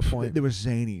down by that point. There was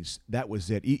Zanies. That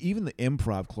was it. Even the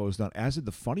Improv closed down, as did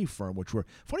the Funny Firm,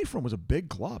 Funny Firm was a big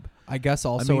club. I guess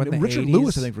also I mean, in the Richard 80s,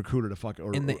 Lewis, I think, recruited a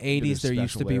fucking. in the did a 80s, there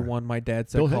used to special be there. one my dad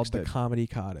said Bill called Hicks the did. Comedy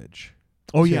Cottage.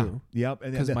 Oh yeah, too. yep.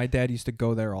 Because my dad used to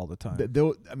go there all the time.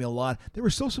 I mean, a lot. There were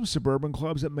still some suburban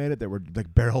clubs that made it. That were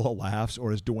like Barrel of Laughs,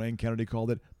 or as Dwayne Kennedy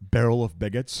called it, Barrel of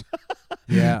Bigots.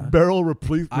 Yeah. Barrel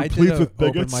replete I did with an open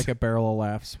bigots. mic at Barrel of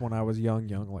Laughs when I was young,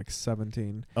 like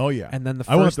 17. Oh yeah. And then the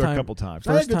I went up first there time, a couple times.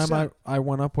 I had a First good time set. I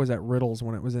went up was at Riddles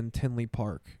when it was in Tinley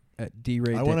Park at D.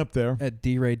 Ray. I went up there. At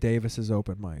D. Ray Davis's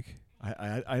open mic.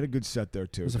 I had a good set there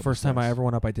too. It was the first time I ever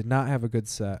went up. I did not have a good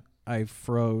set. I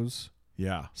froze.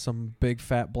 Yeah. Some big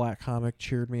fat black comic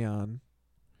cheered me on.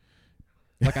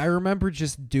 Like I remember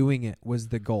just doing it was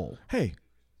the goal. Hey,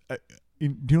 do you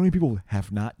know how many people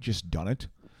have not just done it?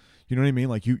 You know what I mean?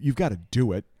 Like you've got to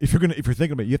do it. If you're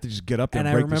thinking about it, you have to just get up there And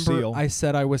and I break the seal. remember I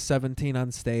said I was 17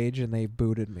 on stage and they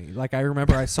booted me. Like I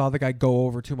remember I saw the guy go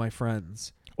over to my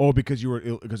friends. Oh, because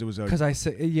because it was a Because I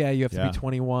said, yeah, you have to Yeah. be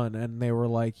 21. And they were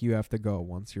like, you have to go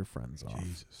once your friend's off.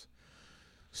 Jesus.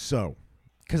 So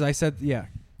Because I said, yeah,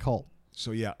 cult.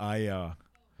 yeah, I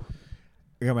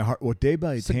got my heart. Well, Dave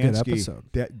It's a good Balutansky.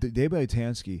 episode. Dave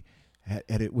Balutansky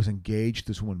was engaged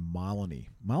to this woman, Malini.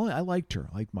 I liked her.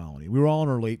 I liked Malini. We were all in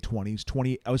our late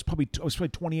 20s. I was probably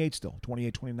 28 still,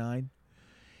 28, 29.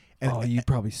 And, You'd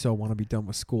probably so want to be done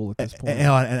with school at this point.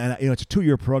 And it's a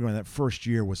 2-year program. That first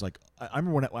year was like I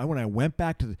remember when I went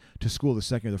back to school the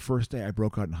second year, the first day I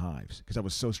broke out in hives because I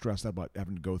was so stressed out about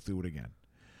having to go through it again.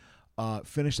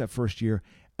 Finished that first year,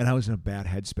 and I was in a bad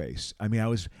headspace. I mean,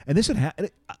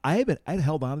 I had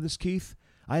held on to this, Keith.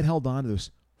 I had held on to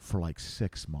this for like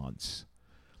 6 months,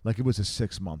 like it was a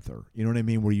 6-monther. You know what I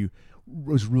mean? Where you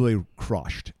was really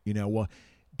crushed. Well,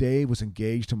 Dave was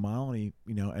engaged to Malini,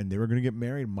 and they were going to get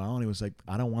married. Malini was like,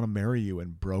 "I don't want to marry you,"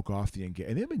 and broke off the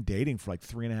engagement. And they'd been dating for like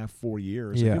 3.5, 4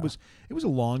 years. Yeah. Like it was a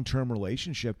long-term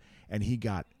relationship, and he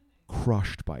got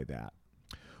crushed by that.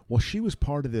 Well, she was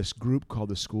part of this group called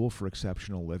the School for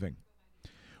Exceptional Living,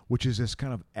 which is this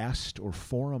kind of EST or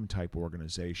forum type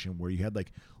organization where you had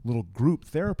like little group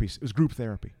therapies. It was group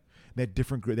therapy. They had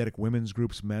different groups. They had like women's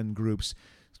groups, men groups,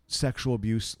 sexual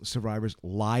abuse survivors.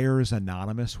 Liars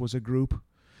Anonymous was a group.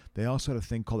 They also had a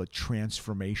thing called a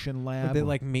transformation lab. Would they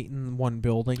like meet in one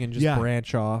building and just Yeah.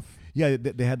 branch off? Yeah,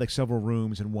 they had like several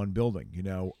rooms in one building,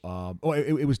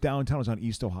 it was downtown. It was on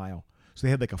East Ohio. So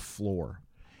they had like a floor.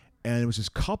 And it was this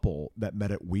couple that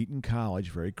met at Wheaton College,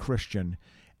 very Christian.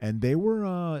 And they were,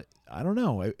 I don't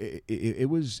know, it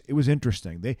was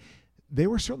interesting. They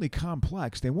were certainly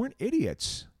complex. They weren't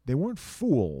idiots. They weren't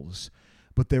fools.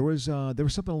 But there was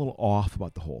something a little off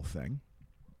about the whole thing.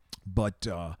 But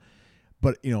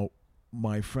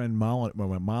my friend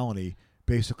Malini,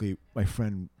 basically, my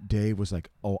friend Dave was like,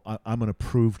 "Oh, I'm going to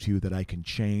prove to you that I can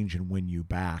change and win you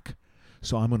back.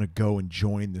 So I'm going to go and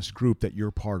join this group that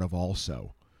you're part of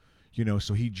also."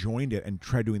 So he joined it and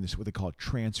tried doing this, what they call a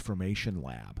transformation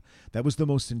lab. That was the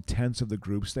most intense of the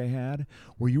groups they had,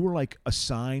 where you were like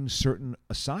assigned certain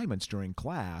assignments during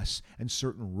class and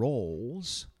certain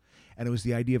roles. And it was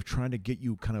the idea of trying to get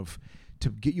you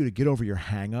to get over your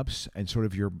hang-ups and sort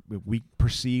of your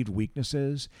perceived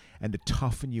weaknesses, and to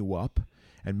toughen you up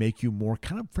and make you more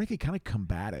frankly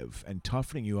combative, and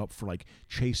toughening you up for like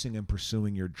chasing and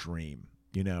pursuing your dream.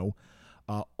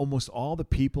 Almost all the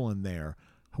people in there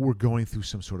who were going through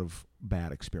some sort of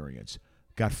bad experience,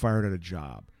 got fired at a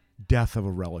job, death of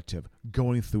a relative,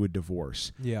 going through a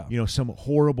divorce. Yeah. Some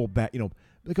horrible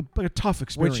like a tough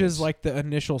experience. Which is like the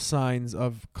initial signs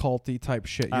of culty type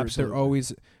shit. Absolutely. They're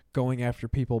always going after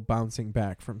people bouncing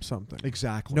back from something.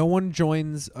 Exactly. No one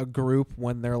joins a group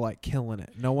when they're like killing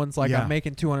it. No one's like, Yeah. I'm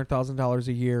making $200,000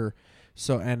 a year.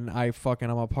 So, and I'm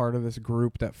a part of this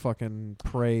group that fucking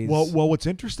prays. Well, what's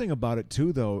interesting about it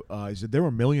too, though, is that there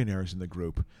were millionaires in the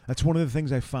group. That's one of the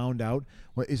things I found out.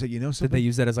 Is that did something? they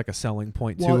use that as like a selling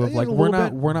point too? Well, Of like, a we're little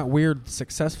bit. not weird,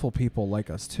 successful people like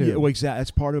us too. Yeah, well, exactly.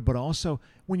 That's part of it. But also,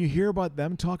 when you hear about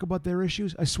them talk about their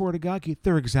issues, I swear to God, Keith,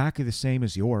 they're exactly the same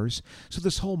as yours. So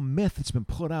this whole myth that's been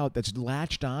put out, that's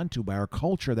latched onto by our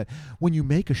culture, that when you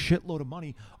make a shitload of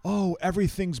money, oh,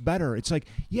 everything's better. It's like,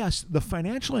 yes, the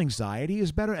financial anxiety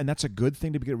is better, and that's a good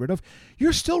thing to get rid of.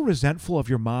 You're still resentful of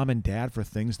your mom and dad for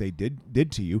things they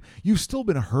did to you. You've still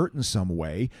been hurt in some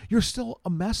way. You're still a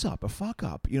mess up, a fuck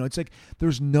up. It's like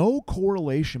there's no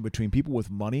correlation between people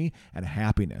with money and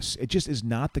happiness. It just is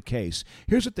not the case.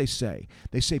 Here's what they say.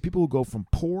 They say people who go from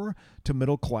poor to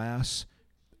middle class,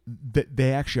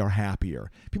 they actually are happier.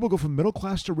 People who go from middle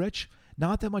class to rich,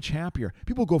 not that much happier.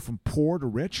 People who go from poor to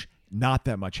rich, not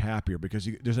that much happier, because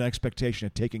there's an expectation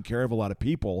of taking care of a lot of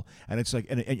people, and it's like,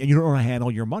 and you don't know how to handle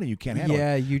your money. You can't handle it.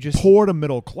 Yeah, you just Poor to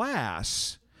middle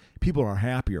class, people are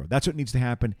happier. That's what needs to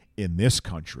happen in this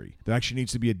country. There actually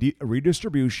needs to be a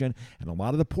redistribution, and a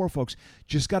lot of the poor folks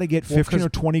just got to get 15 or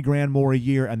 20 grand more a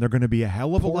year, and they're going to be a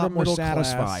hell of a lot more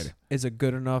satisfied. Is a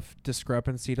good enough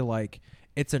discrepancy to like,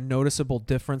 it's a noticeable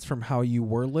difference from how you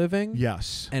were living.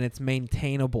 Yes. And it's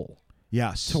maintainable.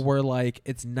 Yes. To where like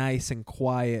it's nice and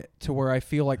quiet, to where I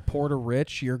feel like poor to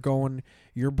rich, you're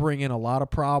bringing a lot of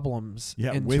problems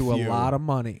into a lot of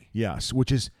money. Yes,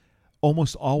 which is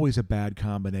almost always a bad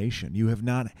combination. You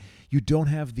don't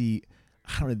have the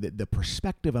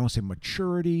perspective, I don't say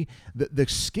maturity, the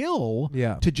skill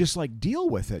to just like deal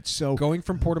with it. So going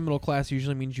from poor to middle class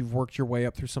usually means you've worked your way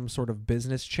up through some sort of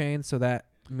business chain, so that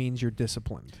means you're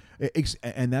disciplined.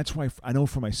 And that's why I know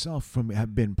for myself, from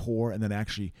have been poor and then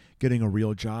actually getting a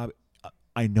real job,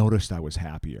 I noticed I was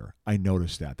happier. I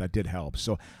noticed that did help.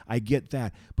 So I get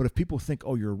that. But if people think,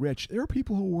 oh, you're rich, there are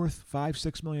people who are worth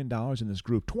 $5-6 million in this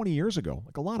group 20 years ago,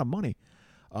 like a lot of money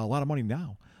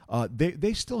now. They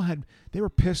were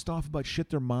pissed off about shit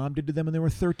their mom did to them when they were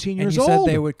 13 years old. And you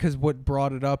said they would, because what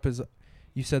brought it up is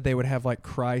you said they would have like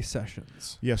cry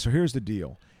sessions. Yeah, so here's the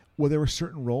deal. Well, there were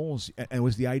certain roles, and it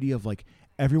was the idea of like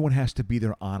everyone has to be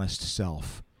their honest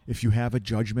self. If you have a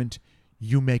judgment,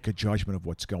 you make a judgment of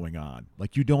what's going on.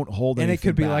 Like you don't hold anything And it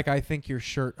could be back. like, I hate your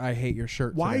shirt Why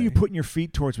today. are you putting your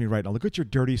feet towards me right now? Look at your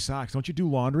dirty socks. Don't you do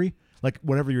laundry? Like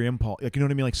whatever your impulse, like, you know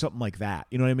what I mean? Like something like that.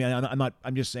 You know what I mean?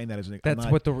 I'm just saying that as an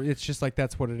example. It's just like,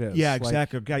 that's what it is. Yeah, Like,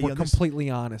 exactly. Yeah, we're completely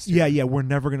honest. Yeah, we're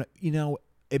never going to,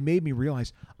 it made me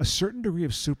realize a certain degree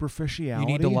of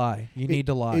superficiality. You need to lie. You need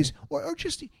to lie. Or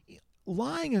just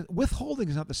lying, withholding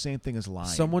is not the same thing as lying.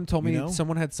 Someone told me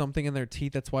someone had something in their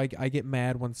teeth. That's why I get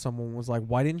mad when someone was like,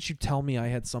 why didn't you tell me I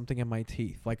had something in my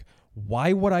teeth? Like,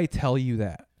 why would I tell you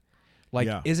that? Like,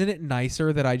 isn't it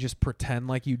nicer that I just pretend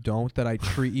like you don't, that I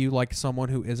treat you like someone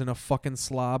who isn't a fucking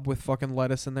slob with fucking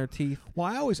lettuce in their teeth?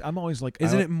 Well, I'm always like...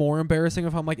 Isn't it more embarrassing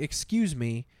if I'm like, excuse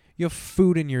me, you have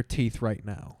food in your teeth right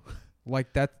now?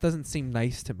 Like, that doesn't seem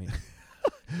nice to me.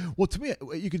 Well, to me,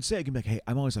 you can say, it can be like, hey,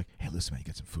 I'm always like, hey, listen, man, you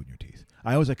got some food in your teeth.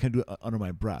 I always kind of do it under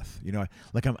my breath.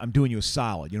 Like I'm doing you a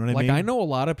solid. You know what I mean? Like, I know a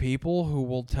lot of people who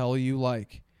will tell you,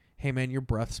 like, hey, man, your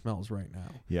breath smells right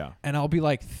now. Yeah. And I'll be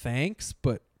like, thanks,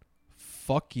 but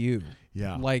fuck you.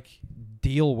 Yeah. Like,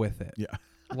 deal with it. Yeah.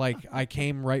 Like, I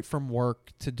came right from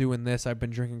work to doing this. I've been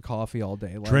drinking coffee all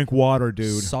day. Like, drink water,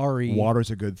 dude. Sorry.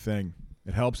 Water's a good thing.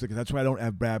 It helps. That's why I don't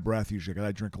have bad breath usually, because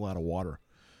I drink a lot of water.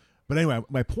 But anyway,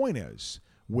 my point is,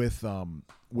 with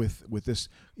this,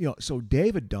 so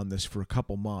Dave had done this for a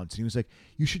couple months, and he was like,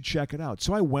 you should check it out.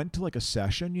 So I went to like a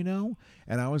session,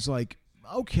 and I was like,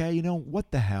 okay,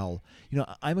 what the hell?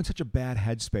 I'm in such a bad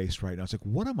headspace right now. It's like,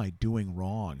 what am I doing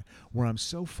wrong where I'm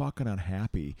so fucking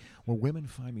unhappy, where women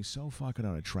find me so fucking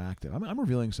unattractive? I'm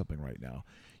revealing something right now,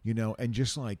 and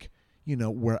just like,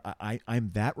 where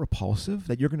I'm that repulsive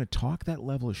that you're going to talk that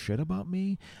level of shit about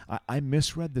me. I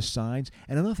misread the signs.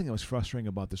 And another thing that was frustrating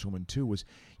about this woman too was,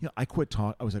 I quit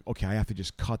talking. I was like, okay, I have to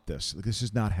just cut this. Like, this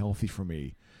is not healthy for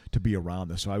me to be around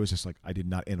this. So I was just like, I did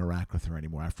not interact with her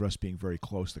anymore after us being very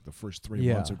close, like the first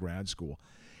 3 months of grad school.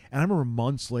 And I remember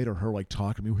months later, her like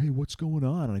talking to me, hey, what's going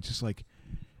on? And I just like,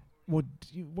 what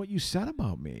you said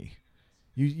about me.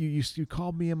 You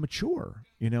called me immature,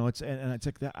 it's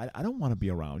like that. I don't want to be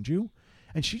around you.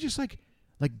 And she just like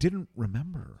didn't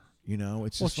remember,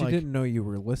 it's just she didn't know you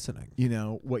were listening.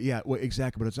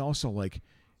 Exactly. But it's also like,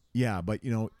 but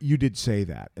you did say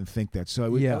that and think that. So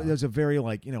it was a very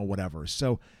like, whatever.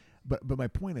 So, but my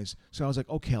point is, so I was like,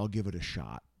 okay, I'll give it a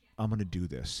shot. I'm going to do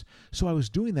this. So I was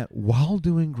doing that while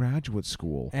doing graduate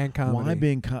school and comedy,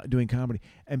 while doing comedy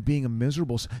and being a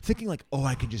miserable, thinking like, oh,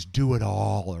 I can just do it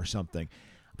all or something.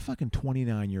 I'm fucking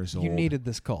 29 years old. You needed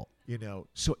this cult,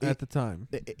 So at the time,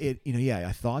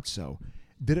 I thought so.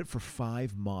 Did it for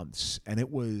 5 months, and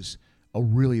it was a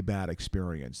really bad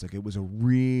experience. Like, it was a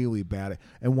really bad.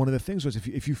 And one of the things was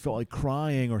if you felt like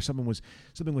crying or something was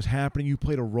happening, you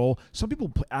played a role. Some people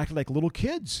acted like little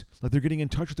kids, like they're getting in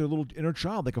touch with their little inner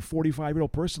child, like a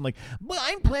 45-year-old person, like, well,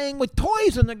 I'm playing with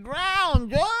toys on the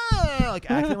ground, like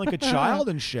acting like a child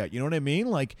and shit. You know what I mean?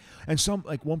 Like, and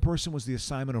one person was the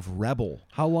assignment of rebel.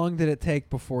 How long did it take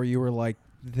before you were like,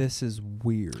 this is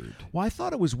weird? Well, I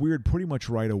thought it was weird pretty much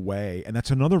right away, and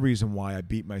that's another reason why I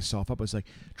beat myself up. I was like,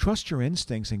 trust your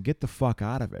instincts and get the fuck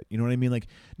out of it. You know what I mean? Like,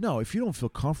 no, if you don't feel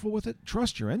comfortable with it,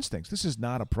 trust your instincts. This is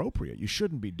not appropriate. You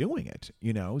shouldn't be doing it,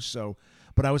 So,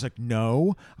 but I was like,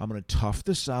 no, I'm going to tough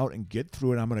this out and get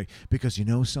through it. Because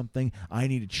something, I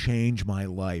need to change my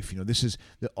life. This is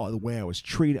the way I was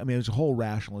treated. I mean, it was a whole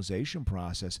rationalization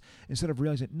process instead of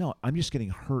realizing, no, I'm just getting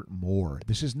hurt more.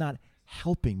 This is not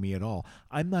helping me at all.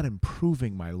 I'm not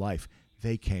improving my life.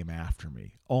 They came after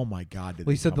me. Oh my God!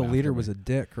 Well, you said the leader was a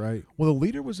dick, right? Well, the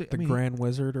leader was the Grand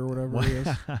Wizard or whatever he is.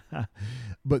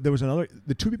 But there was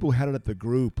the two people who headed up the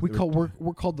group.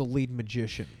 We're called the lead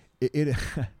magician. It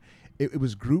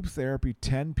was group therapy,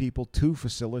 10 people, 2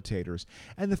 facilitators,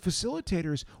 and the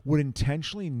facilitators would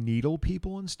intentionally needle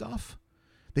people and stuff.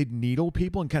 They'd needle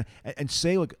people and and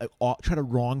say like try to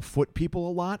wrong foot people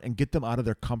a lot and get them out of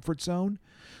their comfort zone.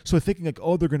 So thinking like,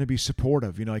 oh, they're going to be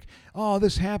supportive, like, oh,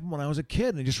 this happened when I was a kid,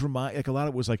 and it just remind like a lot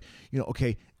of it was like,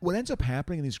 okay, what ends up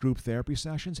happening in these group therapy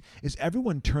sessions is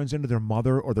everyone turns into their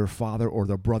mother or their father or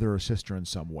their brother or sister in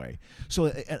some way. So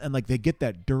and like they get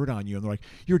that dirt on you, and they're like,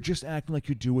 you're just acting like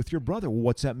you do with your brother. Well,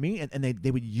 what's that mean? And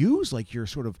they would use like your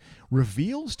sort of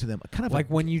reveals to them, kind of like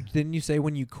when you say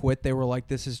when you quit, they were like,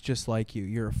 this is just like you.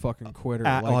 You're a fucking quitter.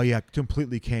 Oh yeah,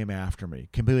 completely came after me.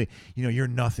 Completely, you're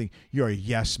nothing. You're a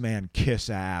yes man, kiss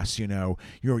ass.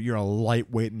 You're a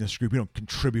lightweight in this group. You don't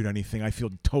contribute anything. I feel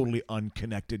totally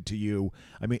unconnected to you.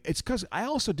 I mean, it's because I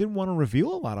also didn't want to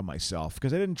reveal a lot of myself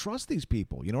because I didn't trust these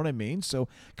people. You know what I mean? So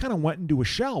kind of went into a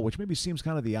shell, which maybe seems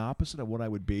kind of the opposite of what I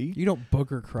would be. You don't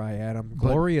booger cry, Adam.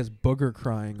 Gloria's booger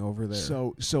crying over there.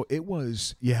 So it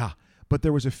was, yeah. But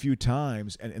there was a few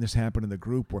times, and this happened in the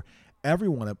group, where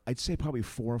everyone, I'd say probably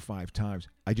 4 or 5 times,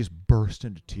 I just burst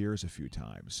into tears a few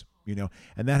times.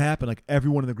 And that happened. Like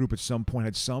everyone in the group at some point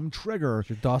had some trigger. It's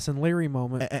your Dawson Leary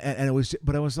moment. And it was,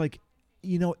 but I was like,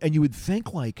 and you would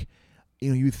think like,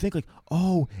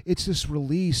 oh, it's this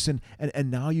release, and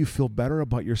now you feel better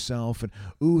about yourself, and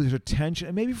ooh, there's a tension,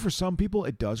 and maybe for some people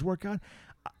it does work out.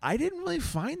 I didn't really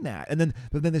find that.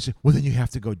 But then they say, well, then you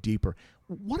have to go deeper.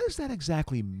 What does that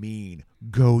exactly mean?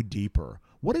 Go deeper.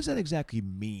 What does that exactly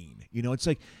mean? It's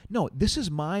like, no, this is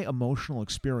my emotional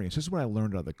experience. This is what I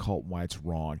learned out of the cult, why it's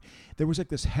wrong. There was like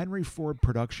this Henry Ford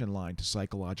production line to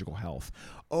psychological health.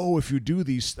 Oh, if you do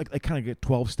these, like I kind of get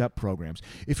 12-step programs.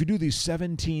 If you do these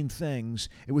 17 things,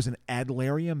 it was an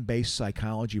Adlerium-based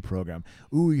psychology program.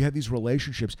 Ooh, you have these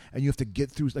relationships, and you have to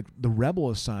get through, like the rebel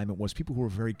assignment was people who were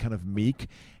very kind of meek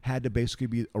had to basically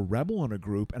be a rebel in a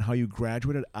group, and how you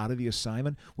graduated out of the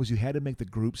assignment was you had to make the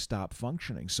group stop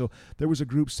functioning. So there was a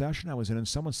group session I was in, and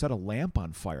someone set a lamp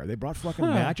on fire. They brought fucking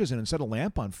matches in and set a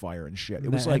lamp on fire and shit.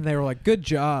 It was like, and they were like, good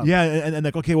job. Yeah, and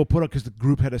like, okay, we'll put it, because the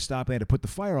group had to stop. They had to put the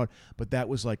fire out. But that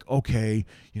was like, okay,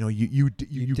 you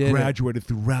graduated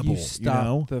through rebel. You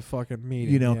stopped the fucking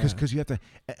meeting. Because you have to.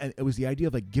 And it was the idea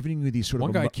of like giving you these sort of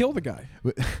one guy killed a guy.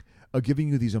 Giving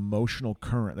you these emotional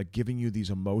current, like giving you these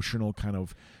emotional kind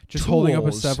of just tools. Holding up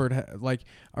a severed head, like,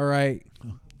 all right,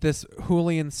 this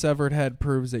Julian severed head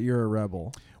proves that you're a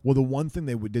rebel. Well, the one thing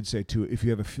they did say too, if you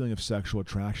have a feeling of sexual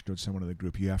attraction towards someone in the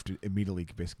group, you have to immediately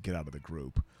basically get out of the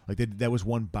group. Like that was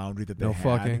one boundary that they had.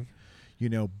 No fucking.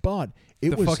 But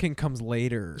it was the fucking comes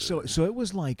later. So it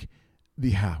was like,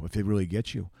 if they really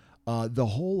get you. the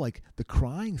whole like the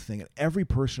crying thing, and every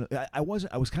person, I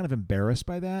was kind of embarrassed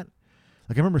by that.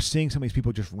 Like I remember seeing some of these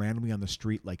people just randomly on the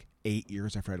street like 8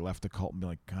 years after I left the cult and be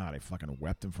like, God, I fucking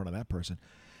wept in front of that person.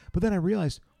 But then I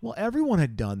realized, well, everyone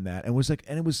had done that, and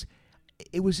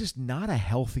it was just not a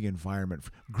healthy environment.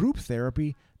 Group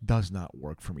therapy does not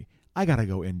work for me. I gotta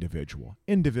go individual.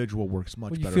 Individual works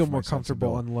much better. You feel for more my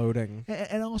comfortable sensibility. unloading.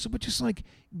 And also, but just like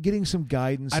getting some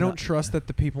guidance. I don't trust that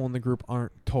the people in the group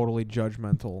aren't totally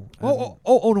judgmental.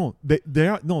 Oh no, they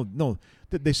are no.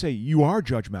 They say you are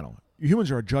judgmental.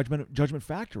 Humans are a judgment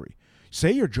factory.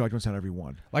 Say your judgments on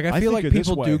everyone. Like I feel think like of this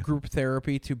people way. do group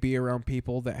therapy to be around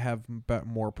people that have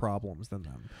more problems than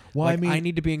them. Well, like, I mean, I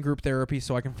need to be in group therapy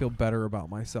so I can feel better about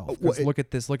myself. 'Cause well, look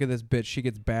at this bitch. She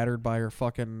gets battered by her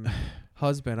fucking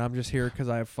husband. I'm just here because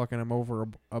I'm over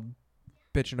a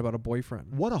bitching about a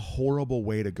boyfriend. what a horrible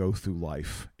way to go through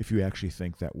life if you actually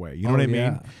think that way. You know Oh, what I mean?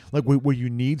 yeah. Like where you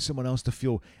need someone else to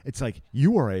feel. It's like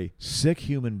you are a sick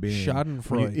human being.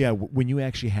 Schadenfreude. When you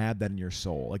actually have that in your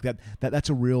soul, like that's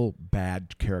a real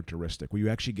bad characteristic. Where you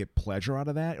actually get pleasure out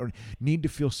of that, or need to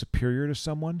feel superior to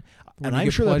someone. When and you I'm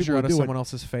get sure that pleasure people out of do it. someone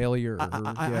else's failure.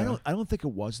 I don't think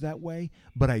it was that way,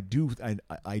 but I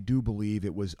do believe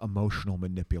it was emotional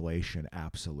manipulation.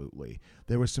 Absolutely,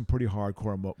 there was some pretty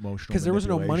hardcore emotional. Because there was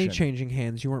no money manipulation. changing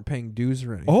hands. You weren't paying dues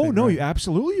or anything. Oh no, right? you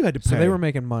absolutely you had to pay. So they were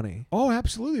making money. Oh,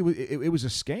 absolutely, it was a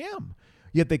scam.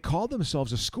 Yet they called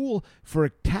themselves a school for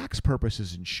tax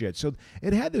purposes and shit. So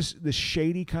it had this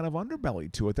shady kind of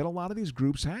underbelly to it that a lot of these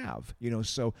groups have.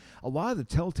 So a lot of the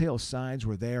telltale signs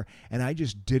were there, and I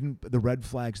just didn't. The red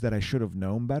flags that I should have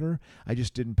known better, I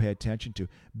just didn't pay attention to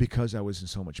because I was in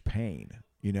so much pain.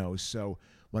 So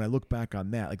when I look back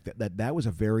on that, like that was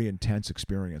a very intense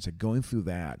experience. Like going through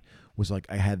that was like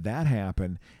I had that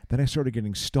happen. Then I started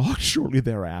getting stalked shortly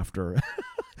thereafter.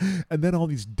 And then all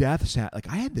these deaths like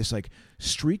I had this like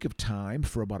streak of time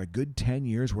for about a good 10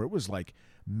 years where it was like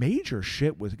major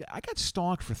shit I got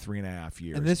stalked for 3.5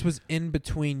 years. And this was in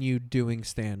between you doing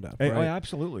stand up, right? Oh,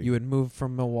 absolutely. You had moved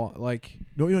from Milwaukee, like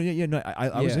No.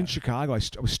 I was in Chicago. I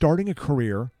was starting a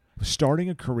career. So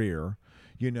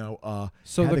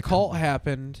so the cult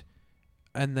happened,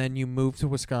 and then you moved to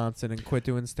Wisconsin and quit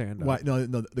doing stand up. Why, no,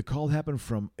 the cult happened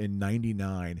in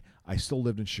 99. I still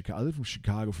lived in Chicago. I lived from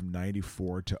Chicago from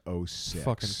 94 to 06.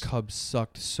 Fucking Cubs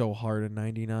sucked so hard in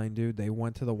 99, dude. They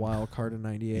went to the wild card in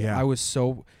 98. Yeah.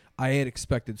 I had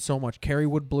expected so much. Kerry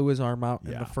Wood blew his arm out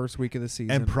in Yeah. the first week of the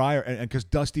season. And prior, and because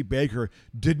Dusty Baker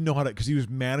didn't know how to, because he was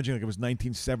managing like it was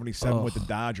 1977 with the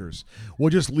Dodgers.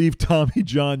 We'll just leave Tommy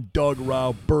John, Doug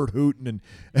Rao, Bert Hooton,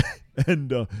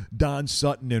 and Don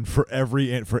Sutton in for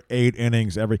 8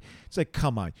 innings. It's like,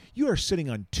 come on, you are sitting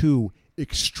on two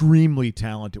extremely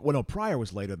talented. Well, no, Pryor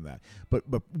was later than that, but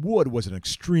Wood was an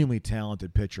extremely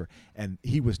talented pitcher, and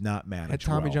he was not managed. Had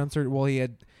Tommy well. John surgery. Well,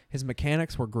 his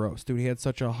mechanics were gross, dude. He had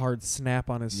such a hard snap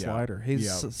on his slider. His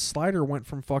slider went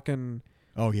from fucking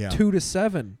 2 to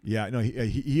 7. Yeah, no,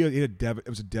 he had it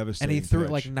was a devastating. And he threw it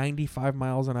pitch. like 95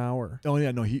 miles an hour. Oh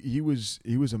yeah, no, he was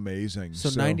amazing. So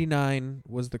 99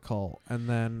 was the cult, and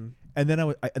then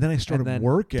I started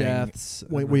working. Deaths.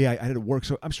 I had to work.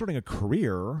 So I'm starting a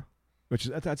career, which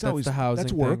is that's always the housing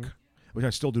that's work, thing. which I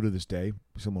still do to this day.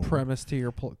 Premise to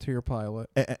your pilot.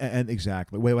 And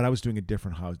exactly. When I was doing a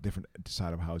different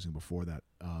side of housing before that,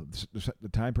 the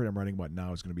time period I'm writing about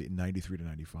now is going to be 93 to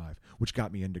 95, which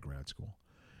got me into grad school.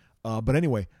 But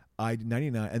anyway, I did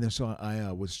 99, and then so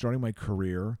I was starting my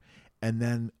career, and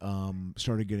then I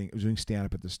was doing stand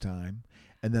up at this time,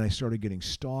 and then I started getting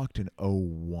stalked in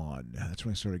 01. That's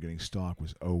when I started getting stalked.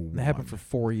 Was 01. That happened for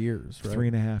 4 years, right?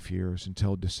 3.5 years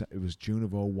until it was June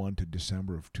of 01 to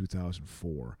December of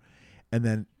 2004. And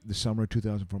then the summer of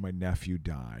 2004, my nephew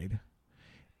died.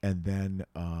 And then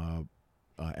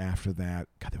after that,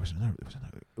 God, there was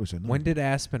another. When did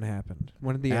Aspen happen?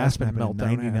 When did the Aspen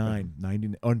meltdown happened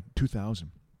in happen?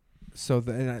 2000. So,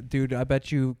 dude, I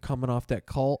bet you coming off that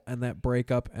cult and that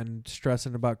breakup and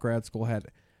stressing about grad school had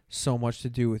so much to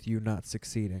do with you not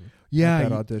succeeding. Yeah, at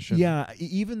that audition. Yeah,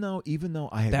 even though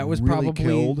I had That was really probably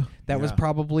killed. was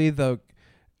probably the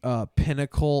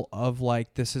pinnacle of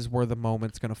like, this is where the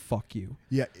moment's gonna fuck you.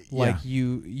 Yeah, Like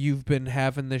you've been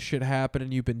having this shit happen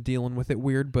and you've been dealing with it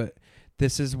weird, but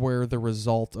this is where the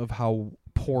result of how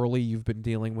poorly you've been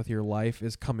dealing with your life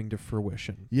is coming to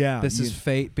fruition. Yeah, This is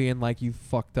fate being like, you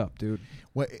fucked up, dude.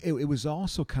 Well, it was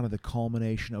also kind of the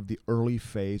culmination of the early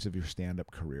phase of your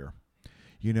stand-up career.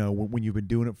 When you've been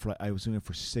doing it I was doing it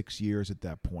for 6 years at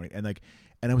that point, and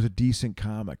I was a decent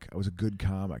comic. I was a good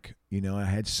comic. I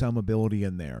had some ability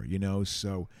in there.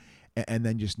 So, and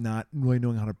then just not really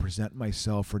knowing how to present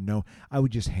myself, or no, I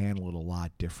would just handle it a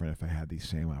lot different if I had the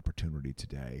same opportunity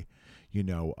today.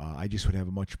 I just would have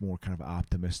a much more kind of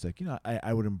optimistic,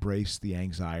 I would embrace the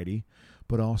anxiety,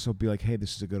 but also be like, hey,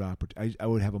 this is a good opportunity. I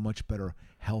would have a much better,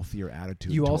 healthier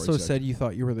attitude. You also towards it. said you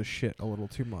thought you were the shit a little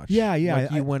too much. Yeah.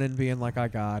 Like you went in being like, I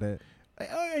got it.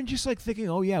 And just like thinking,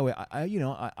 oh yeah,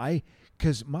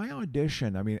 because my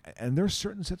audition, I mean, and there's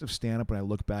certain sets of stand-up when I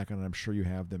look back on it, I'm sure you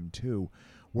have them too,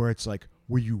 where it's like,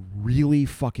 where you really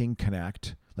fucking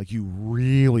connect, like you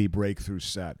really break through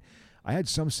set. I had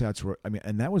some sets where, I mean,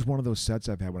 and that was one of those sets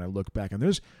I've had when I look back, and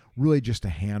there's really just a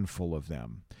handful of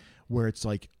them where it's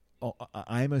like, oh,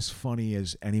 I'm as funny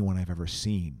as anyone I've ever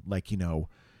seen. Like,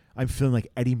 I'm feeling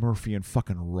like Eddie Murphy and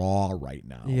fucking Raw right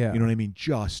now. Yeah. You know what I mean?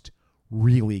 Just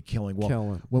really killing. Well,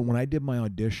 Killing. when I did my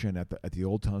audition at the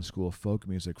Old Town School of Folk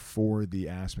Music for the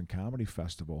Aspen Comedy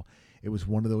Festival, it was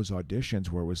one of those auditions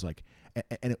where it was like,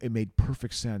 and it made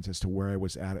perfect sense as to where I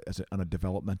was at on a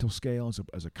developmental scale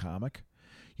as a comic.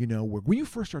 Where when you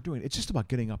first start doing it, it's just about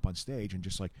getting up on stage and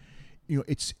just like,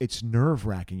 it's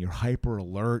nerve-wracking. You're hyper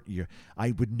alert.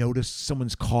 I would notice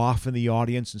someone's cough in the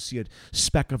audience and see a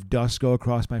speck of dust go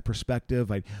across my perspective.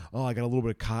 I got a little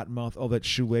bit of cotton mouth. Oh, that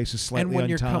shoelace is slightly And when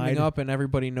untied. you're coming up and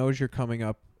everybody knows you're coming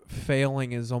up,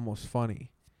 failing is almost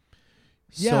funny.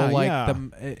 Yeah, so like yeah.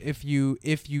 if you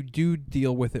do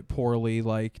deal with it poorly,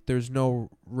 like there's no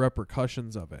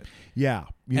repercussions of it. Yeah.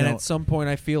 And at some point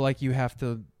I feel like you have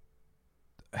to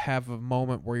have a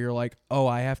moment where you're like, oh,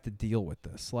 I have to deal with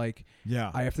this. Like,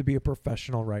 yeah. I have to be a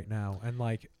professional right now. And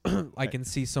like, I can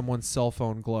see someone's cell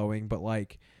phone glowing, but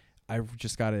like, I've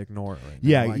just got to ignore it right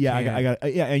Yeah, now. yeah, I got,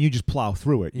 and you just plow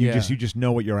through it. You Yeah. just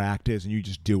know what your act is, and you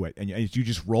just do it, and you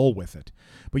just roll with it.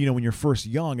 But when you're first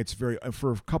young, it's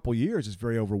for a couple years, it's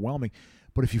very overwhelming.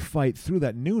 But if you fight through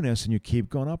that newness and you keep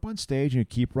going up on stage and you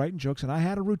keep writing jokes, and I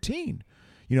had a routine.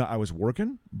 I was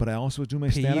working, but I also was doing my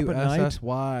stand up at night.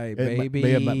 PUSSY,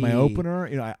 baby. My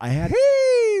opener. I had.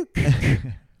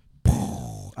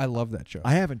 I love that joke.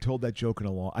 I haven't told that joke in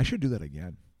a long. I should do that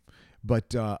again.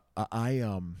 But I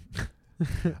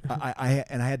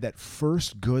had that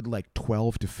first good like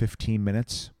 12 to 15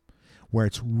 minutes where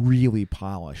it's really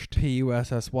polished.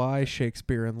 PUSSY,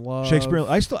 Shakespeare in Love. Shakespeare.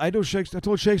 I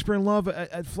told Shakespeare in Love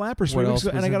at Flappers 3 weeks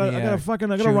ago, and I got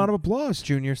a round of applause.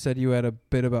 Junior said you had a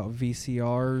bit about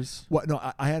VCRs. What? No,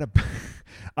 I had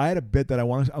a bit that I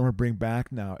want to bring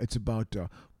back now. It's about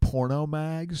porno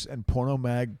mags and porno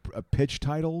mag pitch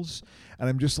titles, and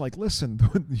I'm just like, listen,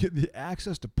 the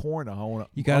access to porno.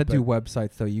 You got to do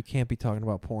websites though. You can't be talking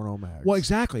about porno mags. Well,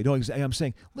 exactly. No, I'm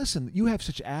saying, listen, you have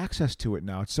such access to it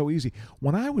now. It's so easy.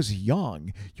 When I was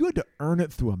young, you had to earn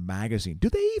it through a magazine. Do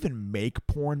they even make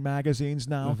porn magazines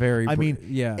now?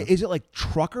 Yeah. Is it like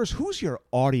truckers? Who's your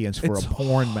audience for a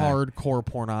porn mag? Hardcore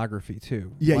pornography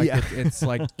too. Yeah, like yeah. It's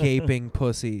like gaping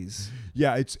pussies.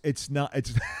 Yeah, it's not.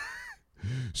 It's.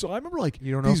 So I remember like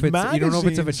you don't know these if it's you don't know if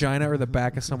it's a magazines- vagina or the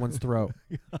back of someone's throat.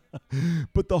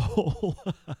 But the whole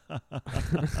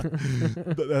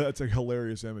that's a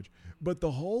hilarious image. But the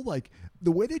whole like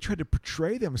the way they tried to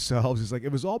portray themselves is like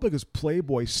it was all because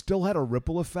Playboy still had a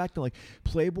ripple effect, and like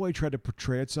Playboy tried to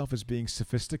portray itself as being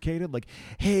sophisticated. Like,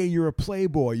 hey, you're a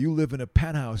Playboy, you live in a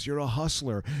penthouse, you're a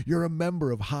hustler, you're a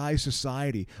member of high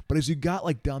society. But as you got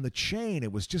like down the chain,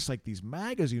 it was just like these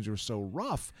magazines were so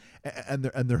rough, and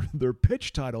their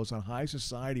pitch titles on high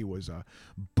society was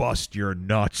 "Bust your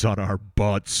nuts on our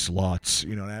butt sluts."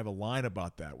 And I have a line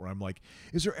about that where I'm like,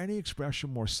 is there any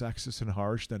expression more sexist and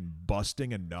harsh than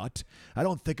busting a nut? I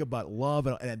don't think about love,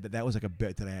 and that was like a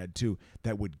bit that I had too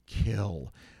that would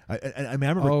kill. I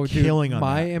remember killing on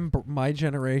that. My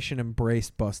generation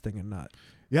embraced busting a nut.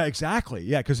 Yeah, exactly.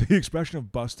 Yeah, because the expression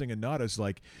of busting a nut is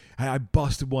like, hey, I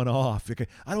busted one off. Like,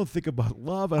 I don't think about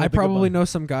love. I probably know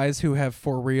some guys who have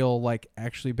for real, like,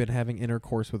 actually been having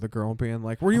intercourse with a girl and being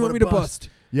like, where do you want me to bust?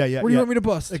 Yeah, yeah. Where do you want me to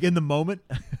bust? Like in the moment?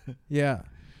 Yeah.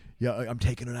 Yeah, I'm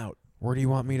taking it out. Where do you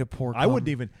want me to pour I wouldn't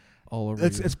even. all over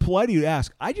It's you? it's polite of you to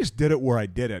ask. I just did it where I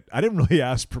did it. I didn't really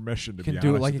ask permission to You can be do it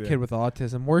honest like a with kid you. with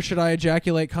autism. Where should I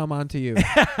ejaculate? Come on to you.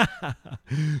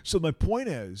 So my point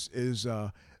is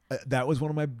that was one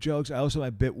of my jokes. I also my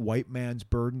bit "White Man's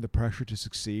Burden: The Pressure to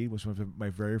Succeed" was one of my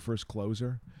very first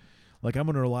closer. Like, I'm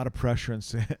under a lot of pressure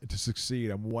to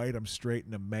succeed. I'm white, I'm straight,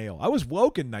 and I'm male. I was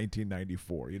woke in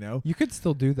 1994, You could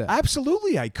still do that.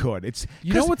 Absolutely I could. It's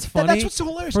You know what's funny? That's what's so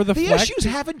hilarious. For the flag- issues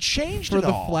haven't changed For at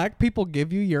the all. flack people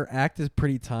give you, your act is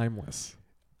pretty timeless.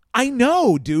 I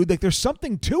know, dude. Like, there's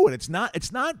something to it. It's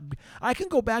not. I can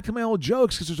go back to my old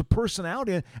jokes because there's a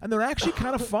personality, and they're actually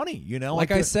kind of funny.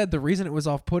 Like I said, the reason it was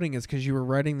off-putting is because you were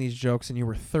writing these jokes and you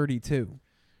were 32.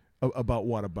 About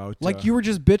what? About Like you were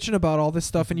just bitching about all this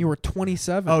stuff, and you were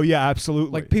 27. Oh yeah,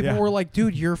 absolutely. Like people Yeah. were like,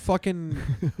 "Dude, you're fucking.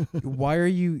 Why are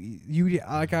you?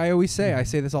 Like I always say, I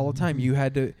say this all the time. You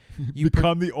had to,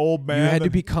 become the old man. You had to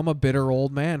and- become a bitter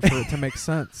old man for it to make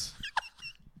sense.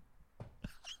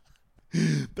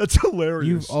 That's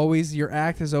hilarious. Your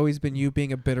act has always been you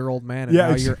being a bitter old man, and Yeah,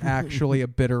 now it's- you're actually a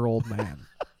bitter old man.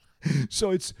 So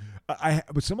it's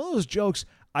but some of those jokes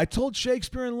I told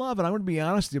Shakespeare in Love, and I'm going to be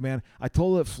honest with you, man. I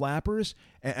told it at Flappers,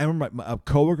 and I remember a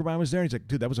coworker of mine was there, and he's like,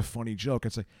 "Dude, that was a funny joke."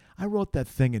 It's like I wrote that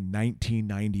thing in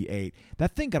 1998.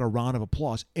 That thing got a round of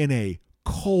applause in a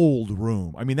cold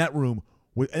room. I mean, that room,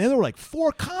 and then there were like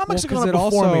 4 comics Well, that it got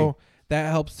before also me. that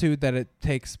helps too. That it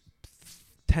takes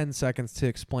 10 seconds to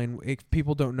explain. If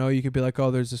people don't know, you could be like,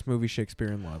 "Oh, there's this movie Shakespeare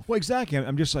in Love." Well, exactly.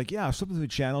 I'm just like, yeah, I was flipping through the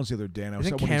channels the other day, and I was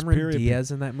Isn't one of these Cameron period-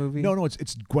 Diaz in that movie? No, it's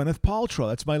Gwyneth Paltrow.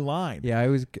 That's my line. Yeah, I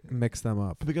always mix them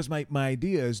up. Because my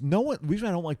idea is the reason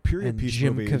I don't like period And piece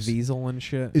Jim movies Caviezel and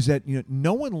shit. is that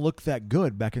no one looked that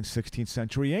good back in 16th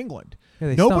century England. Yeah,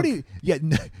 they Nobody. Yeah.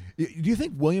 Do you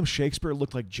think William Shakespeare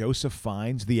looked like Joseph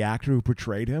Fiennes, the actor who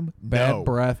portrayed him? Bad No.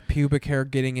 breath, pubic hair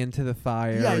getting into the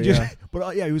thigh Yeah, area.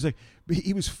 he was like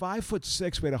he was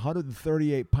 5'6", weighed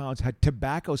 138 pounds, had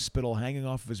tobacco spittle hanging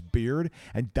off of his beard,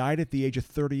 and died at the age of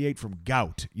 38 from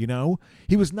gout.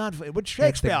 He was not. But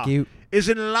Shakespeare gout. is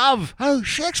in love. Oh,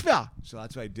 Shakespeare! So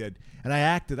that's what I did, and I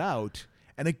acted out,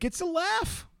 and it gets a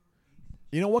laugh.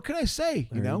 What can I say?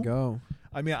 There you go.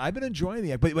 I mean, I've been enjoying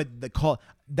the act, but the cult,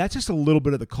 that's just a little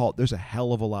bit of the cult. There's a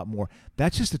hell of a lot more.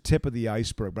 That's just the tip of the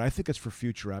iceberg, but I think it's for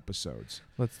future episodes.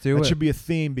 Let's do That it. should be a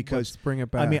theme because Let's bring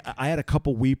it back. I mean, I had a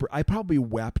couple weeper. I probably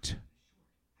wept.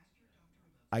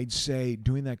 I'd say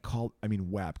doing that cult,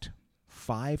 wept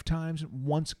 5 times.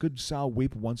 Once, good solid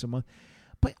weep once a month.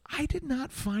 But I did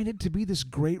not find it to be this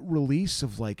great release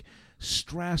of like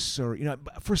stress or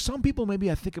for some people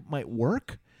maybe I think it might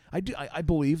work. I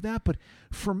believe that, but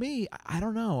for me, I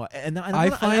don't know. And I'm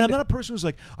not a person who's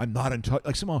like, I'm not in touch.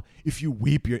 Like somehow, if you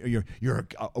weep, you're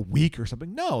a weak or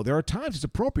something. No, there are times it's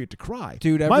appropriate to cry.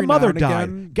 Dude, my every mother now and died.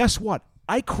 again- Guess what?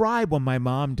 I cried when my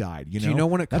mom died. Do you know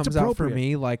when it That's comes out for appropriate.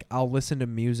 me? Like I'll listen to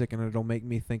music and it'll make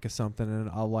me think of something, and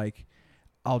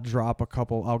I'll drop a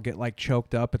couple. I'll get like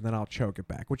choked up, and then I'll choke it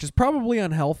back, which is probably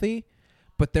unhealthy.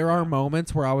 But there are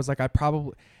moments where I was like,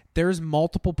 there's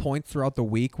multiple points throughout the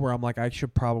week where I'm like, I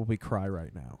should probably cry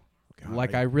right now. God,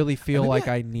 Like I really feel I mean, like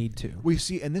yeah. I need to. We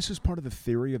see, and this is part of the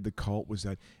theory of the cult, was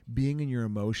that being in your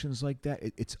emotions like that,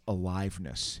 it's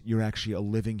aliveness. You're actually a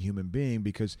living human being,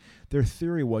 because their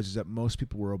theory was that most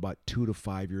people were about 2 to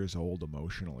 5 years old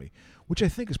emotionally, which I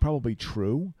think is probably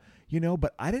true,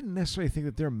 but I didn't necessarily think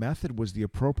that their method was the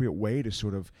appropriate way to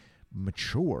sort of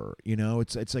mature.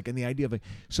 It's like in the idea of like,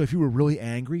 so if you were really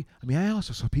angry, I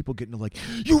also saw people getting to like,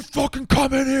 you fucking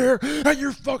come in here and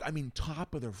you're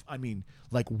top of their,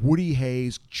 like Woody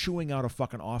Hayes chewing out a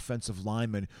fucking offensive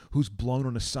lineman who's blown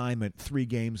an assignment 3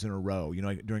 games in a row,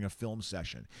 during a film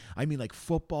session. Like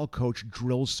football coach,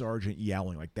 drill sergeant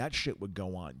yelling, like that shit would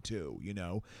go on too,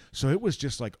 So it was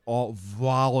just like all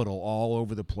volatile all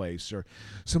over the place, or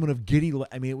someone of giddy.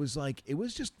 It was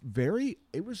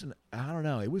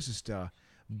just a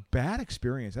bad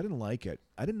experience. I didn't like it.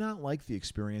 I did not like the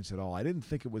experience at all. I didn't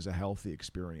think it was a healthy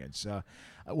experience.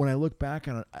 When I look back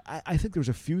on it, I think there was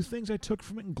a few things I took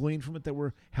from it and gleaned from it that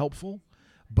were helpful,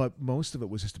 but most of it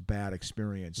was just a bad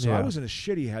experience. So Yeah. I was in a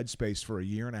shitty headspace for a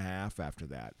year and a half after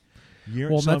that.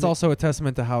 That's also a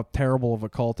testament to how terrible of a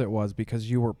cult it was, because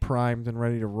you were primed and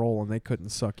ready to roll, and they couldn't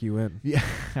suck you in. Yeah,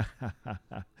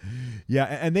 yeah,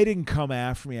 and they didn't come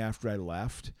after me after I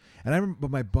left. And I remember,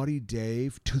 but my buddy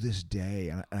Dave, to this day,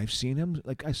 and I've seen him.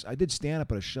 Like I did stand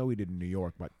up at a show he did in New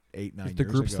York about 8-9 years ago. Does the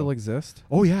group still exist?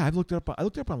 Oh yeah, I looked it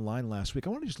up online last week.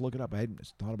 I want to just look it up. I hadn't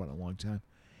thought about it in a long time.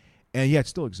 And yeah, it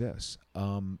still exists.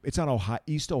 It's on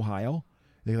East Ohio.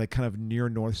 They're like kind of near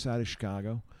north side of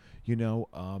Chicago.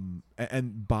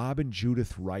 And Bob and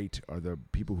Judith Wright are the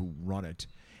people who run it.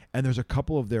 And there's a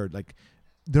couple of their, like,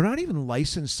 they're not even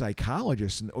licensed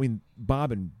psychologists.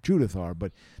 Bob and Judith are,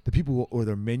 but the people who are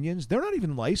their minions, they're not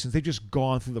even licensed. They've just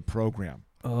gone through the program.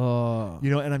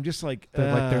 And I'm just like,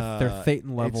 they're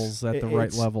Thetan levels at the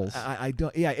right levels. I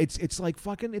don't. Yeah, it's like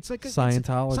fucking. It's like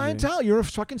Scientology. Scientology. You're a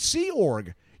fucking Sea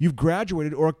Org. You've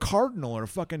graduated, or a cardinal, or a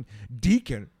fucking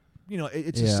deacon.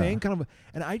 It's the Yeah. same kind of.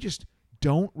 And I just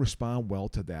don't respond well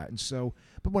to that. And so,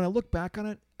 but when I look back on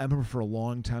it, I remember for a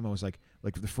long time I was like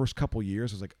the first couple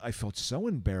years, I was like, I felt so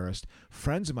embarrassed.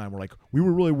 Friends of mine were like, we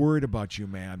were really worried about you,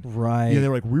 man. Right. Yeah, they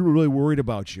were like, we were really worried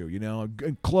about you,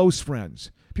 and close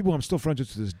friends, people I'm still friends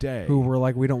with to this day. Who were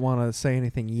like, we don't want to say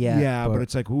anything yet. Yeah, but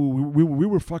it's like, we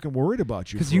were fucking worried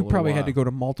about you. Because you probably had to go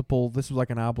to multiple, this was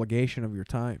like an obligation of your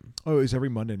time. Oh, it was every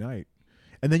Monday night.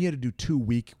 And then you had to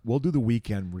do we'll do the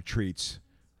weekend retreats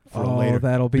for later.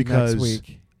 That'll be because next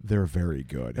week. They're very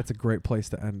good. That's a great place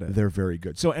to end it. They're very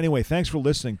good. So anyway, thanks for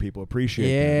listening, people. Appreciate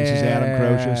it. This is Adam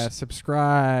Crocious.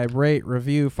 Subscribe, rate,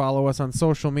 review, follow us on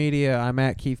social media. I'm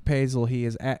at Keith Pazel. He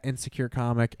is at Insecure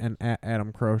Comic and at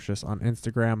Adam Crocious on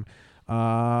Instagram.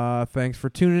 Thanks for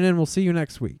tuning in. We'll see you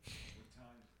next week.